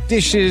 doing the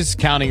dishes,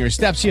 counting your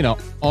steps, you know,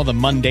 all the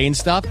mundane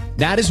stuff.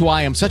 That is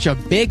why I'm such a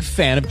big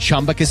fan of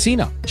Chumba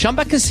Casino.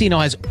 Chumba Casino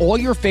has all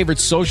your favorite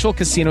social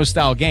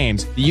casino-style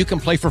games that you can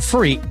play for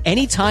free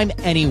anytime,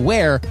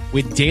 anywhere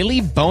with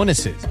daily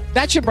bonuses.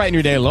 That should brighten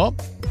your day a little.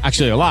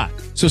 Actually, a lot.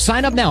 So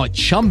sign up now at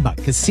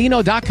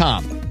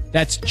ChumbaCasino.com.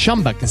 That's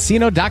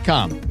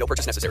ChumbaCasino.com. No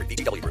purchase necessary.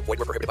 VGW Group. Void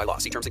where prohibited by law.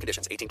 See terms and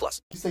conditions.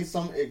 18+. you say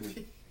something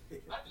ignorant.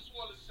 I just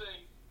want to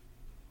say,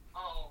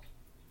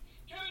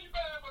 Kenny, you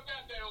better have a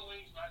goddamn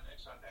wings by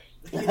next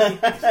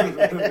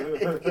Sunday.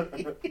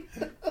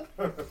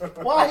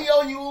 Why he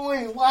owe you a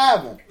wing? What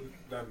happened?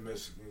 That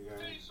Michigan game.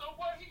 See, so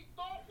what he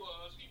thought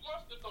was, he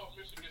must have thought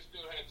Michigan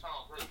still had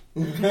Tom Brady.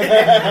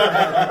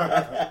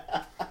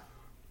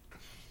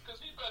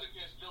 Because he bet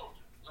against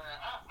Georgia.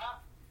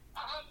 Now,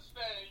 I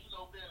understand, you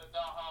know, being a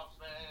diehard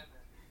fan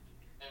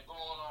and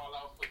going all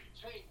out for your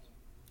team.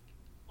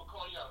 But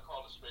you got to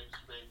call a spade a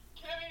spade.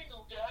 Kenny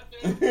knew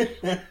goddamn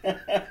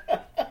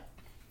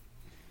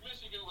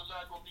Michigan was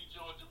not going to be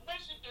Georgia.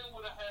 Michigan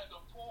would have had to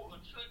pull a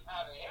trick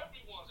out of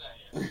everyone's ass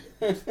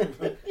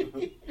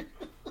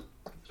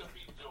to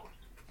beat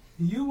Georgia.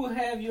 You will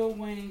have your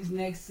wings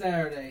next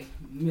Saturday,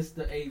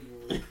 Mr.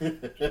 Avery.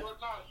 You want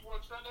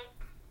Sunday?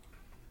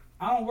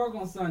 I don't work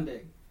on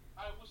Sunday.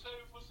 All right, we'll save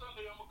it for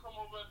Sunday. I'm going to come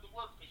over after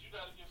work because you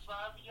got to get 5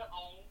 of your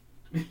own.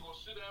 We're going to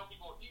sit down. We're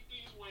going to eat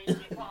these wings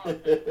and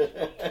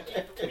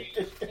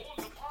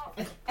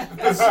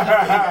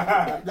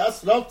podcast.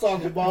 That's what I'm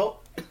talking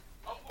about. I'm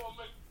going to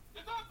make...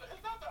 Is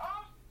that the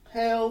eye?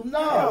 Hell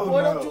no. Hell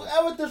Boy, no. don't you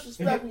ever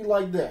disrespect me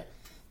like that.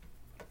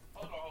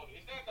 Hold on.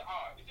 Is that the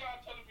eye? Is y'all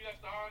telling me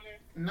that's the eye there?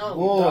 No.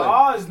 Boy. The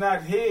R is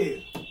not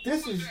here.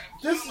 This is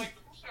Who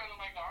sounded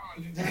like the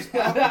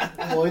eye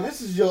there? boy,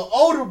 this is your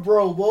older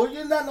bro, boy.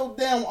 You're not no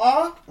damn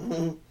R. No, all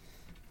right.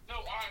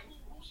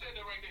 Who said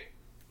that right there?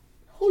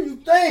 Who you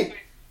think?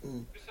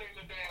 This ain't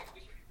the damn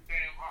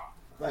eye.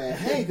 Man,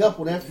 hang up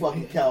on that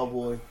fucking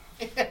cowboy. Oh,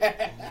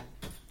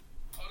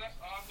 that's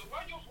awesome.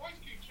 Why your voice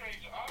keep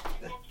changing?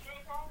 You go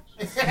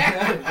through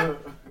menopause?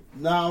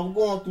 Nah, I'm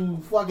going through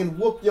fucking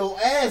whoop your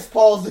ass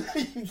pause.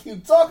 You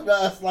keep talking to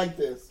us like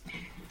this.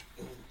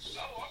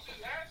 No, I'm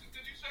just asking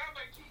because you sound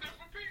like two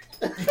different people.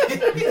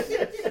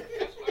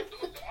 That's what I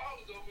thought the eye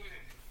was over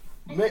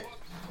there. Man,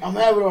 I'm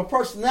having a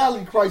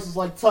personality crisis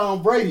like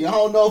Tom Brady. I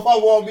don't know if I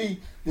want to be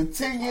the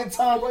 10-year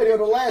Tom Brady or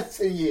the last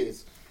 10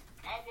 years.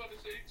 I was about to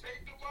say,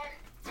 take the mic.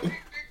 Take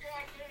the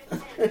goddamn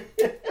mic.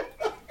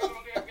 Get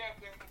on that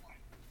goddamn mic.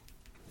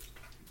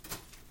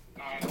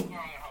 All right, I'm going to the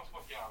house.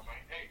 Fuck y'all, man.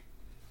 Hey,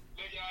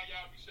 let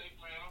y'all be safe,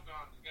 man. I'm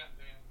going to the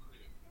goddamn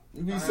crib.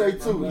 You be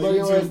safe too. Love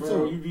your ass Bro,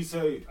 too. you be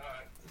safe.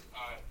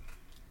 All right.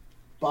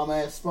 Bum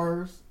ass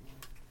Spurs.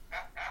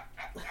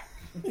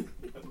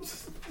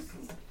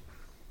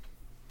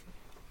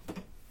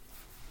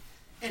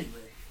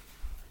 Anyway.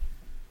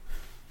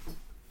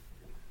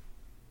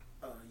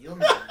 Your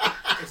man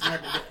is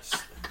not the best.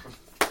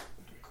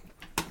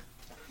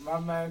 My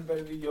man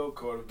better be your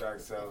quarterback,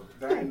 so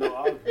there ain't no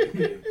argument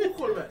here. Who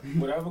quarterback?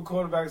 Whatever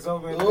quarterback's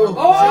open. Oh!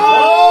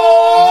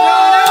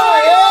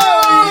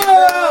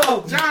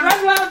 John,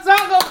 That's what I'm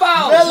talking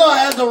about. Melo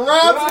has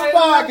arrived to the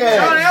podcast.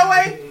 John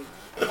Elway?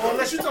 Well,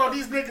 unless you talk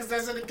these niggas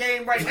that's in the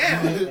game right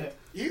now.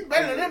 You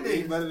better than them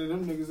He niggas. better than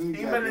them niggas.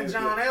 He better than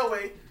John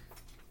Elway.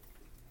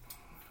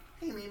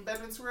 He ain't even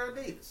better than Terrell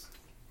Davis.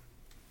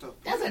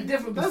 That's a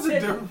different That's a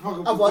position. different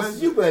fucking I was,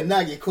 position. you better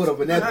not get caught up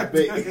in that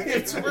debate.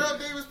 If Terrell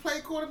Davis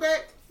played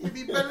quarterback, he'd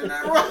be better than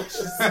Rush.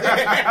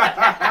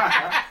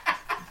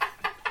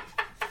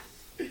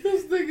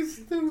 This nigga's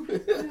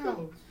stupid.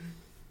 Yo.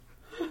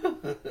 Hey,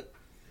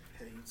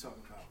 you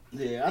talking about?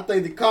 Yeah, I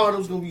think the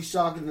Cardinals gonna be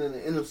shocking in the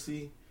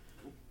NFC.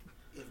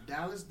 If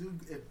Dallas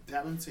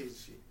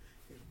takes shit,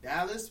 if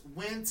Dallas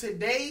win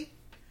today,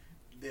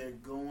 they're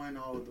going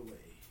all the way.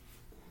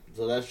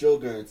 So that's your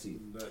guarantee.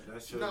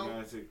 That's your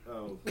guarantee.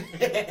 Oh.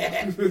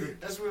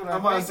 That's what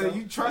I'm about to say,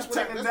 you trust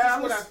Tech and Dallas?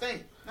 That's what I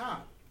think. Nah.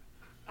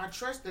 I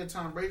trust that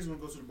Tom Brady's going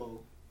to go to the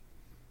bowl.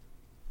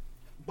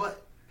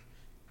 But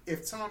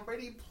if Tom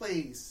Brady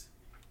plays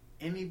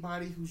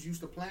anybody who's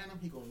used to playing him,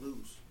 he going to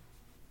lose.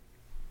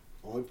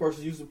 Only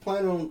person used to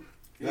play him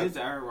is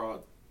Aaron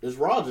Rodgers. It's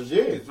Rodgers,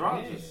 yeah. It's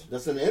Rodgers. Yeah.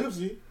 That's in the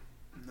NFC.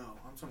 No,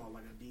 I'm talking about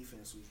like a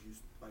defense who's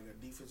used,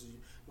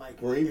 like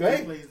Green if Bay.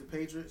 he plays the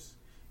Patriots,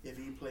 if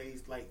he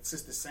plays like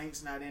since the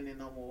Saints not in there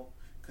no more,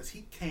 because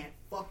he can't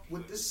fuck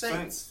with the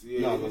Saints.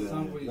 No.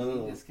 He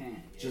just can't.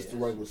 Yeah, just the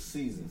regular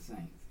season. The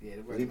Saints. Yeah,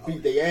 the he regular.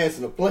 beat their ass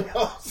in the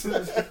playoffs.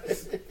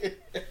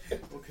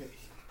 Okay.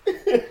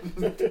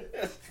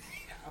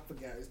 I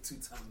forgot it's 2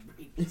 Tom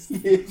Brady.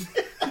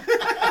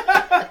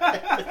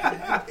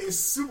 It's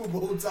Super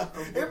Bowl Tom.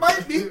 It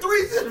might be 3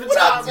 different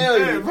Tom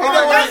Brady. It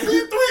might be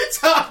 3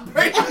 Tom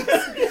Brady.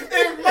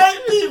 It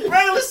might be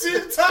regular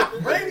season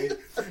Tom Brady,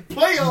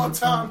 playoff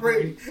Tom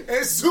Brady,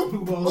 and Super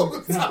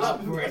Bowl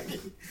Tom Brady.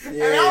 Yeah.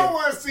 And I don't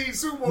want to see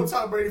Super Bowl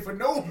Tom Brady for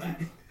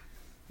nobody.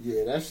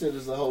 Yeah, that shit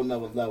is a whole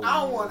nother level.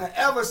 I don't want to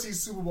ever see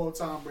Super Bowl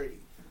Tom Brady.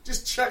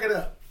 Just chuck it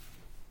up.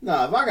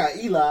 Nah, if I got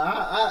Eli,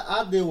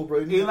 I deal with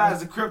Brady.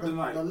 Eli's a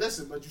kryptonite. But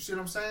listen, but you see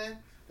what I'm saying?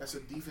 That's a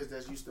defense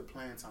that's used to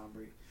playing Tom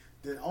Brady.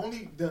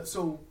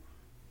 So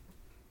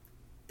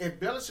if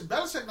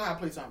Belichick know how to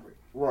play Tom Brady,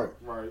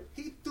 right?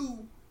 He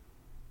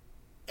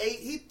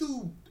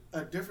threw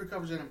a different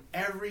coverage at him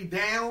every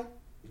down.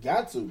 You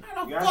got to.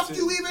 How the fuck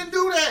you even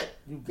do that?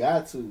 You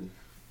got to.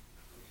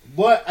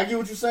 But I get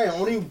what you're saying.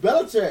 Only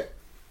Belichick,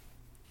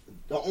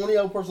 the only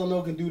other person I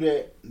know can do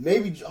that.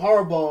 Maybe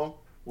Harbaugh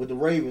with the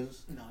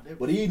Ravens. No,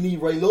 but he need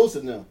Ray Lewis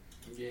in them.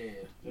 Yeah.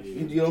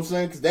 You know what I'm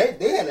saying? Because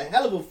they had a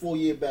hell of a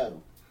 4-year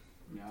battle.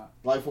 Yeah.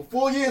 Like for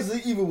 4 years,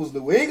 it either was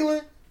New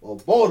England or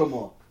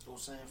Baltimore. Or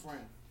San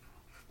Fran.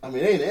 I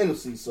mean, they in the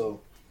NFC,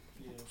 so.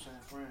 Yeah, San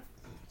Fran.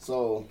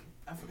 So.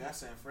 I forgot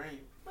San Fran.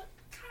 But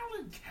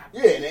Colin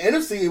Kaepernick. Yeah, in the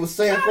NFC, it was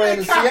San Fran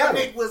and Seattle.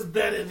 Kaepernick was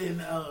better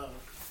than.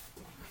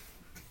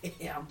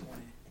 Yeah, I'm playing.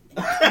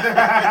 I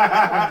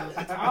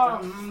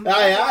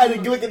had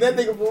to look at that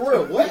nigga for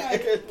real. What?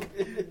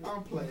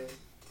 I'm playing.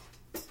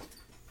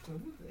 So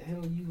what the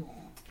hell you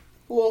on?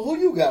 Well, who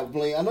you got,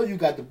 Bling? I know you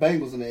got the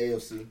Bengals in the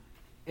AFC.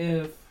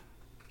 If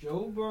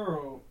Joe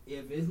Burrow,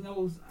 if his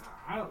nose,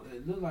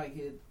 it looked like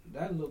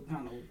that looked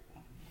kind of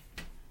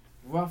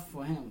rough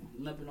for him,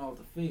 limping off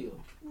the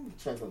field.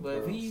 Check for but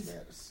if he's,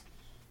 status.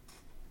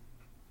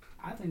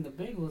 I think the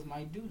Bengals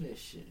might do this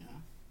shit. Huh?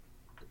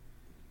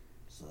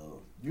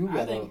 So you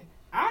got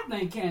I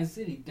think Kansas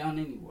City done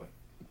anyway.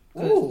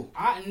 Ooh.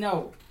 I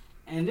know,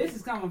 and this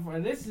is coming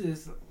from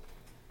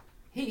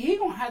he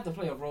gonna have to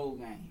play a road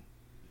game.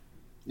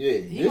 Yeah,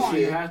 he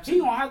gonna have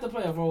to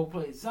play a role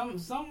play.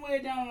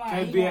 Somewhere down the line.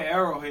 Can't be an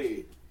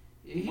Arrowhead.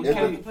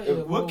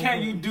 What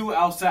can you do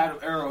outside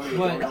of Arrowhead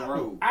on the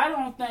road? I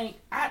don't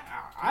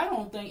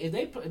think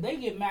if they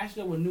get matched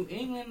up with New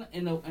England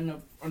in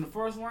the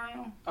first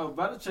round. Oh,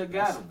 Belichick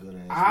got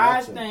him.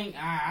 I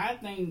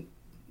think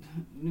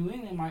New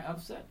England might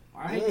upset.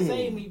 I hate to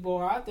say it, me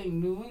boy. I think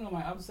New England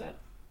might upset.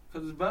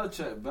 Because it's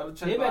Belichick.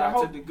 They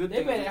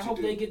better hope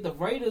they get the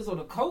Raiders or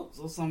the Colts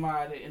or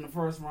somebody in the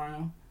first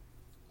round.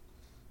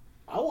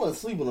 I wouldn't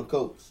sleep on the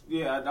Colts.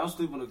 Yeah, I don't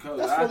sleep on the Colts.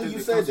 That's funny you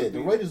said that.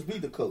 The Raiders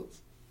beat the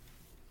Colts.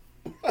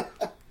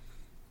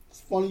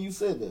 It's funny you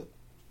said that.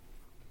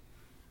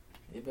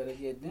 They better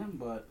get them,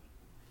 but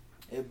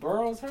if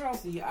Burrow's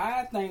healthy,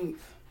 I think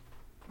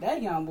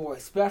that young boy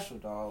is special,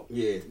 dog.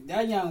 Yeah.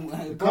 That young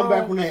come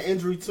back from that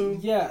injury too.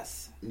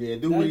 Yes. Yeah,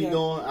 do what he's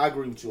doing. I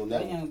agree with you on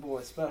that. That young boy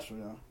is special,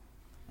 though.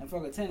 And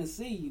fucking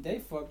Tennessee, they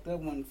fucked up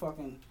when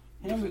fucking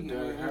Henry.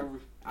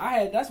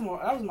 That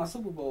was my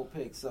Super Bowl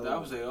pick. So that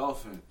was their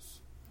offense.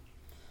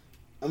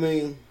 I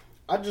mean,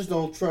 I just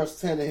don't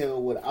trust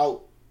Tannehill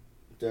without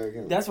Derrick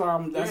Henry. That's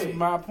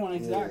my point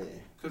exactly.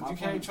 Because you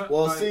can't trust.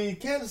 Well, see,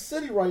 Kansas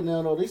City right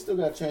now though, they still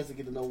got a chance to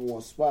get the number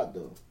 1 spot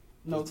though.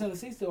 No,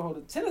 Tennessee still hold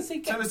it. Tennessee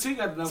got the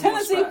number 1 spot.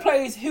 Tennessee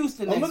plays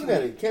Houston next week. I'm looking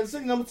at it. Kansas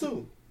City number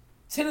 2.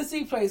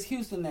 Tennessee plays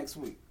Houston next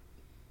week.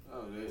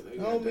 Oh, they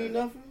don't mean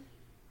nothing.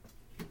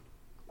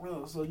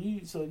 Oh, so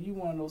you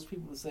one of those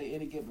people to say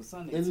any given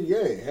Sunday?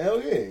 Yeah,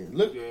 hell yeah.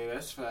 Look, yeah,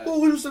 that's fine.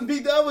 Who Houston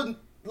beat the other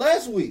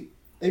last week?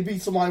 They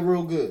beat somebody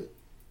real good.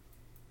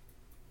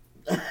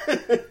 I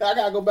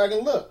gotta go back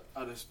and look.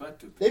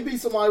 Unexpected. They beat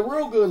somebody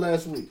real good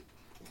last week.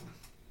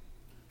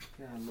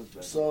 Look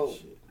back so,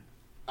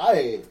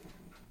 because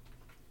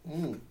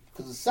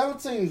it's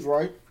 17s,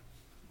 right?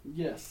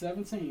 Yeah,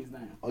 17s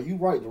now. Oh, you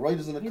right. The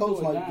Raiders and the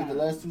Colts might get the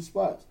last 2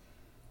 spots.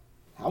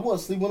 I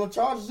wouldn't sleep on the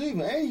Chargers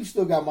even, and you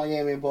still got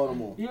Miami and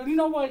Baltimore. You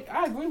know what?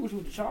 I agree with you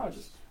with the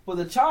Chargers, but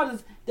the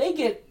Chargers they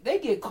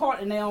get caught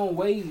in their own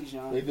ways,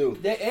 y'all. They do.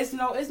 It's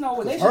no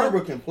way.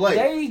 Herbert can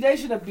play. They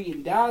should have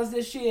beaten Dallas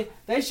this year.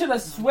 They should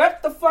have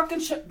swept the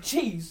fucking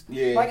Chiefs.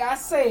 Yeah. Like I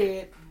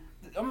said,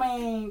 I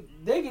mean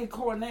they get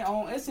caught in their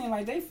own. It seems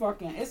like they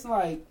fucking. It's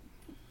like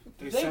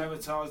they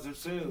sabotage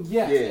themselves.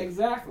 Yeah,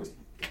 exactly.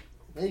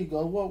 There you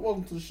go.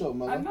 Welcome to the show,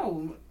 man. I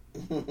know.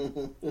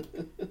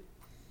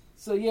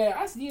 So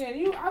I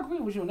agree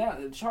with you on that.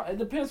 It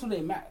depends who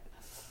they match.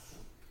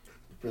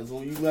 Depends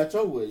on who you match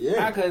up with,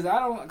 yeah. Because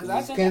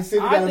I think Kansas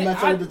City got to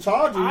match up with the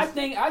Chargers. I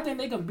think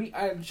they can beat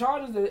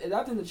Chargers.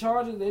 I think the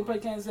Chargers, they play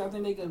Kansas City. I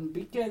think they can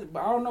beat Kansas.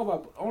 But I don't know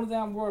about. Only thing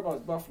I'm worried about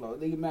is Buffalo.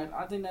 They can match.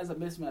 I think that's a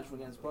mismatch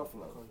against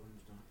Buffalo.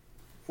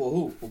 For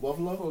who? For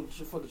Buffalo?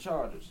 For the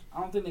Chargers.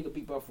 I don't think they can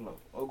beat Buffalo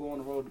or go on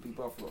the road to beat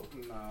Buffalo.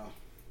 Nah,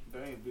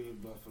 they ain't beating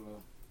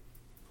Buffalo.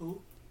 Who?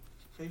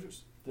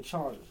 Patriots? The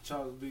Chargers.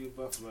 Chargers beat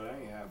Buffalo. That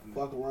ain't happening.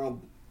 Fuck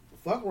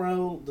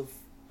around. The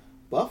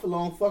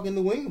Buffalo and fucking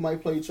New England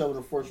might play each other in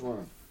the first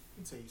round. Let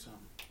me tell you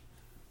something.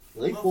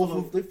 They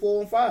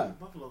 4-5.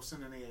 Buffalo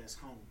sending their ass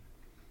home.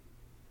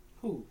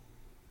 Who?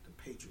 The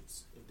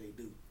Patriots, if they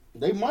do.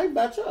 They might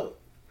match up.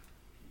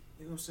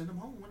 They're going to send them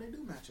home when they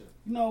do match up.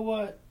 You know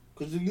what?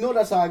 Because you know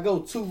that's how I go.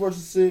 2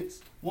 versus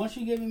 6. Once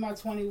you give me my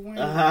 20 wins,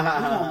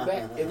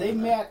 if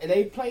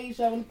they play each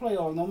other in the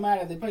playoffs, no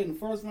matter if they play in the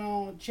first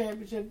round,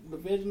 championship,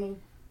 divisional,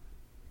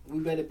 we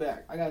bet it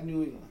back. I got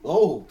New England.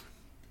 Oh,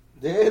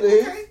 there it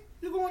is. Okay,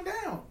 you're going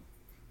down.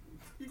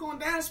 You're going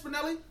down,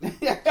 Spinelli.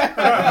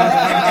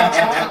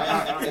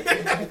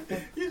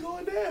 You're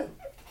going down.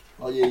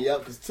 Oh, yeah,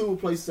 because 2 will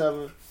play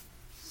 7,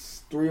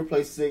 3 will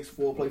play 6,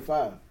 4 will play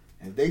 5.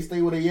 And if they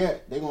stay where they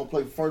at, they're going to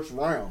play first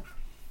round.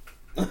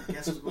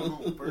 Guess what's going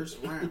on first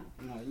round?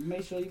 No, you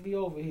make sure you be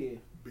over here.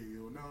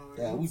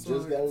 Yeah, we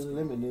just got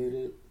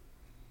eliminated.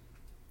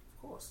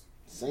 Of course.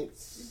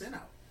 Saints. You've been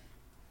out.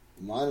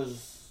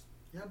 Niners.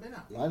 Yeah, been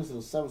out. Niners in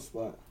the 7th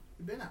spot.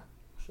 You've been out.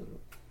 Shut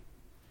up.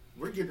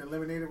 We're getting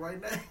eliminated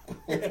right now.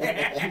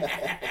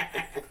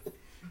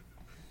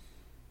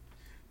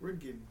 We're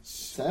getting.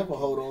 Tampa,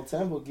 hold on.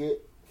 Tampa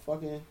get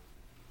fucking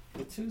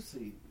the 2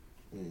 seed.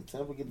 Yeah,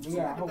 Tampa get the 2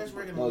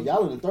 seed. No,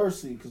 y'all in the 3rd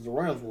seed because the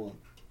Rams won.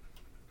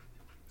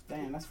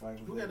 Damn, that's right.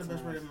 Who got the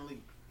best record in the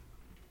league?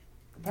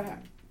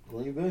 Pat.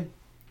 Green Bay.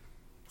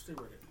 What's their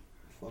record?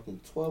 Fucking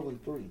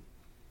 12-3.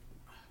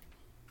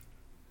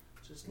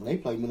 Just and they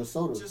play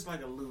Minnesota. Just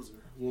like a loser.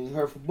 You ain't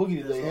heard from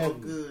Boogie today, have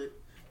you? Good.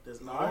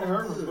 That's no, I ain't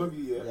heard from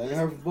Boogie yet. I ain't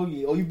heard from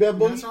Boogie. Oh, you bet Boogie?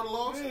 Minnesota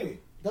lost? Yeah.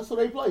 That's what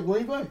they play,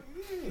 Green Bay.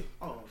 Yeah.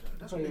 Oh,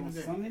 that's what they they on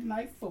do. Sunday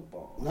Night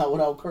Football. Not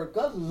without Kirk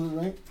Cousins,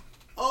 right?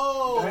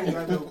 Oh. They ain't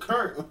got no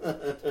Kirk.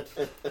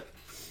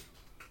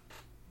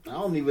 I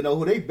don't even know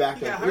who they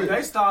backed up with.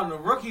 They starting a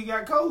rookie,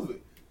 got COVID.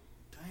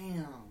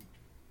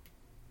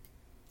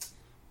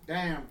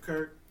 Damn,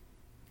 Kirk.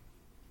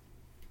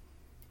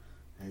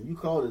 And you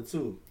called it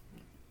too.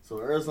 So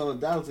Arizona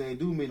Dallas ain't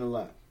do mean a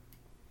lot.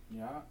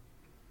 Yeah.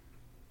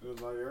 It was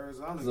like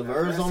Arizona. Because if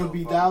Arizona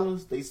beat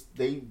Dallas, they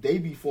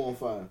be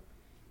 4-5.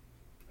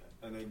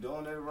 And they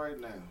doing that right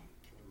now.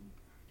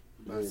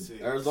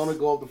 Yeah. Arizona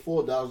go up to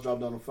 4, Dallas drop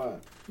down to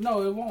 5.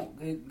 No, it won't.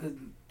 Because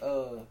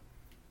of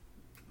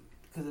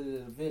the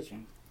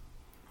division.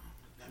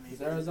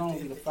 Because Arizona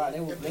be the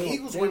 5. The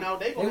Eagles went out.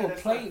 They will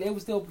play. They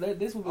would still.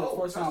 This will be the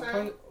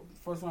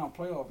first round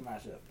playoff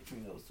matchup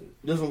between those two.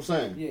 That's what I'm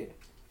saying. Yeah.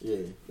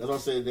 Yeah. That's what I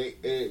said.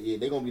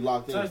 They gonna be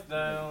locked in.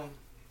 Touchdown.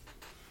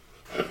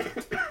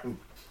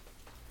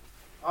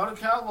 All the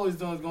Cowboys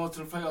doing is going to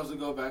the playoffs and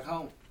go back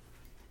home.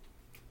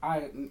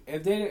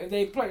 If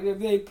they play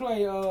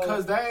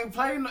because they ain't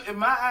playing in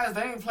my eyes.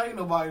 They ain't playing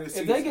nobody this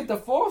season. If they get the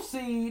 4th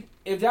seed,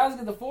 if Dallas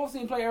get the 4th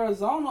seed and play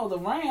Arizona or the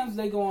Rams,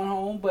 they going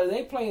home. But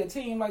they play a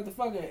team like if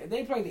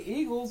they play the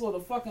Eagles or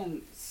the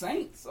fucking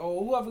Saints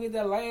or whoever get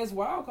that last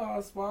wild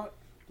card spot.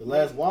 The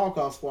last wild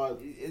card spot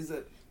is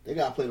it? They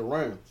gotta play the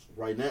Rams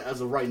right now.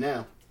 As of right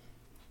now.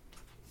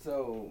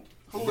 So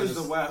who is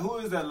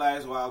that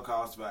last wild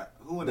card spot?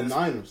 Who the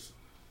Niners?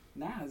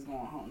 Niners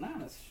going home.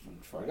 Niners.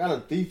 I got a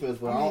defense,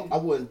 but I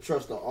wouldn't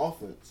trust the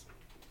offense.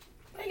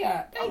 They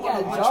got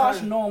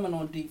Josh Norman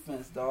on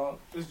defense, dog.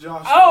 It's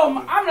Josh.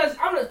 Oh, I'm just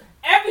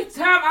every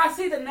time I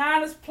see the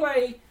Niners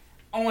play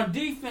on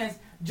defense,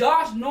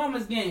 Josh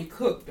Norman's getting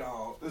cooked,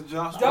 dog. It's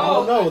Josh. Dog, I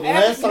don't know. The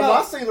last time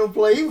I seen him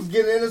play, he was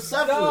getting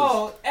interceptions.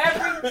 Dog,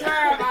 every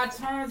time I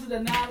turn to the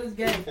Niners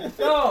game,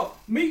 dog,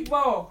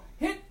 Meatball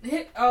hit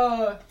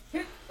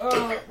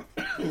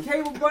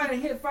cable button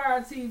and hit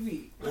Fire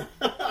TV.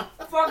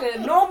 Fuck it,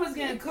 Norman's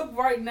getting cooked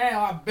right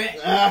now. I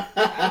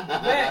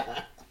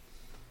bet.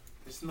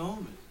 It's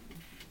Norman.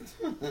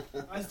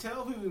 I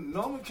tell people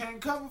Norman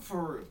can't cover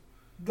for real.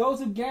 Go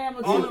to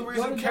Gamma. Only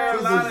reason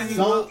Carolina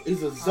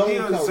he's a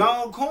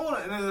zone corner,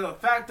 and there's a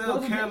factor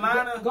of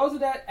Carolina. Go to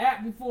that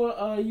app before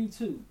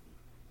YouTube.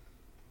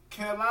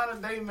 Carolina,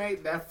 they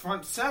made that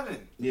front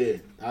 7. Yeah,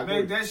 I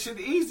made that shit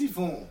easy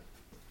for them.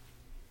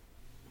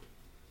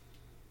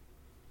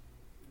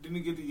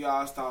 Didn't get the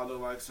yard started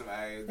like some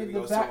ass. Did he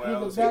go somewhere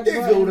else? He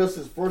did go with us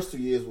his first 2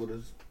 years with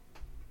us.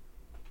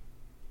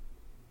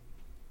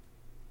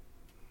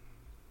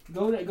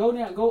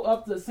 Go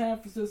up to San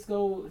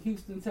Francisco,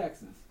 Houston,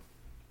 Texans.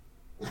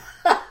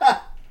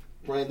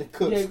 Brandon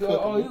Cooks. Yeah, you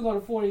go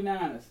to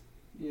 49ers.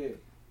 Yeah.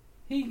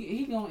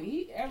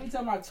 He every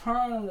time I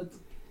turn on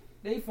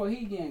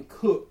he getting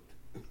cooked.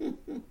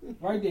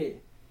 Right there.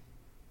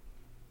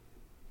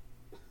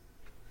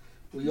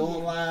 We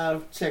on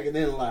live, checking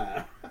in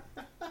live.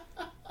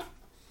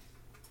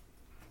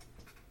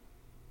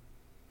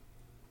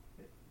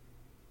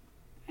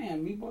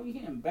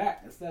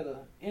 instead of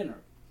enter.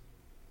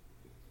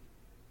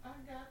 I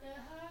got that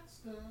hot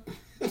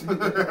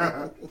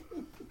stuff.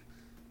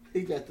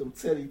 He got them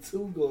Teddy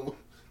two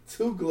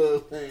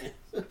glove hands.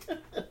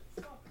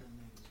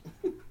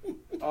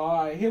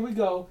 All right, here we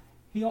go.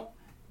 He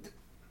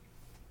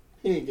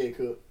didn't get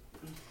cooked,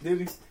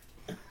 did he?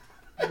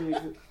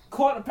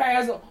 Caught the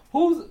pass.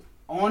 Who's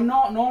on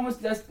Norman?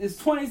 Is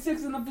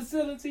 26 in the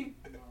facility?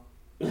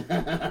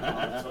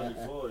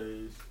 24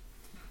 is.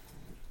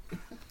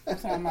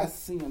 Every time I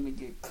see him, he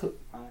get cooked.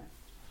 Man.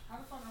 How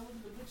the fuck I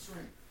went to the big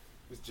string?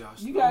 It's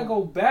Josh. You gotta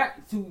go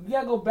back to the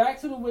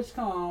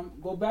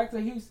WitchCom. Go back to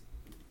Houston.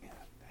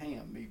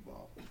 Damn,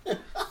 meatball.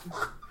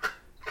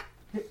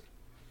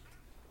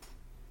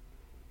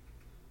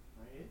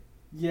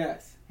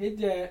 Yes, hit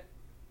that,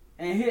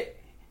 and hit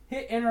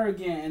enter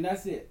again, and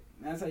that's it.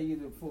 That's how you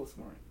get the full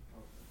screen.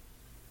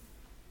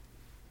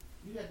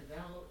 You had to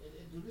download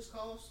it. Do this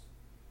cost?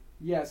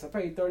 Yes, I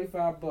paid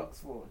 $35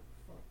 for it.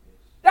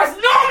 That's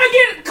Norman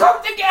getting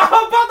cooked again.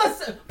 How about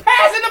the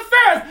pass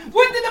interference?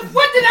 What did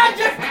I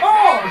just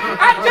call?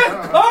 I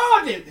just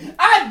called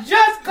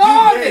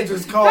it.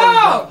 Just called it.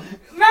 No,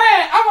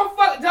 man, I'm a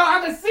fuck dog.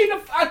 I can see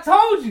I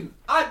told you.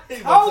 I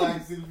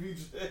told you.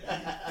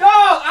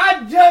 Dog,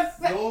 I just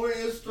said. Norman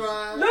in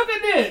stride. Look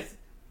at this.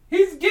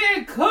 He's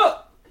getting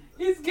cooked.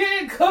 He's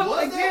getting cooked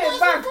What's again.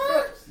 that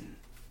first?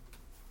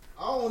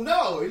 I don't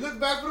know. He looked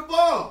back for the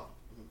ball.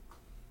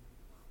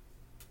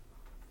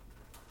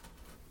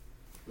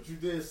 But you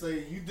did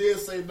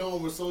say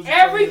Norman. So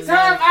every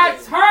time I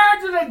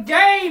turn to the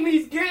game,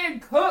 he's getting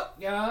cooked,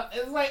 y'all.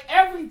 It's like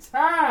every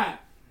time.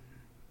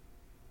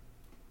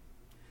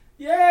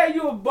 Yeah,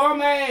 you a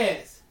bum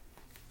ass.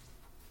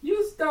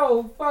 You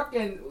stole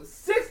fucking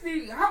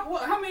 60.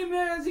 How many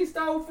millions he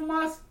stole from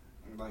us?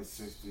 Like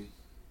 60.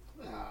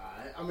 Nah,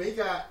 I mean he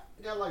got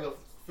like a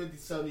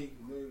 50-70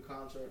 million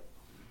contract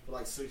for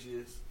like 6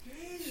 years.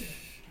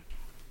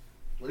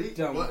 But he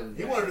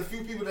one of the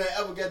few people that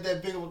ever got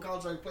that big of a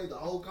contract, played the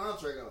whole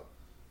contract out.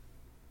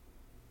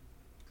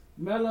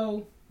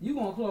 Mello, you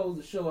gonna close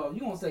the show out.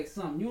 You gonna say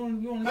something. You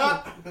only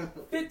say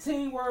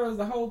 15 words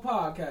the whole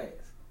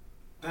podcast.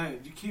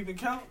 Dang, you keep it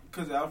count?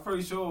 Because our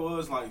first show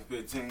was like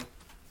 15.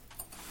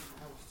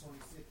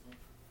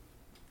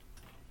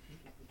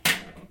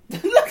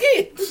 Look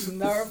at this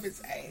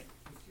nervous ass.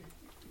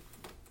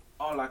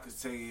 All I can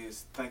say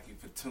is thank you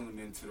for tuning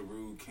into the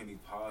Rude Kenny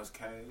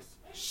podcast.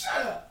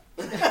 Shut up.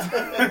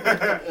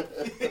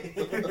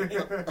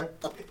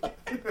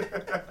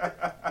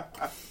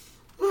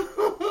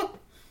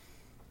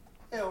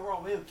 Hell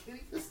wrong with him,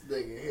 Kenny. This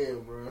nigga here,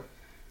 bro.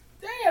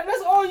 Damn,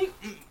 that's all you.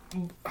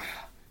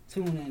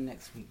 Tune in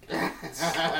next week.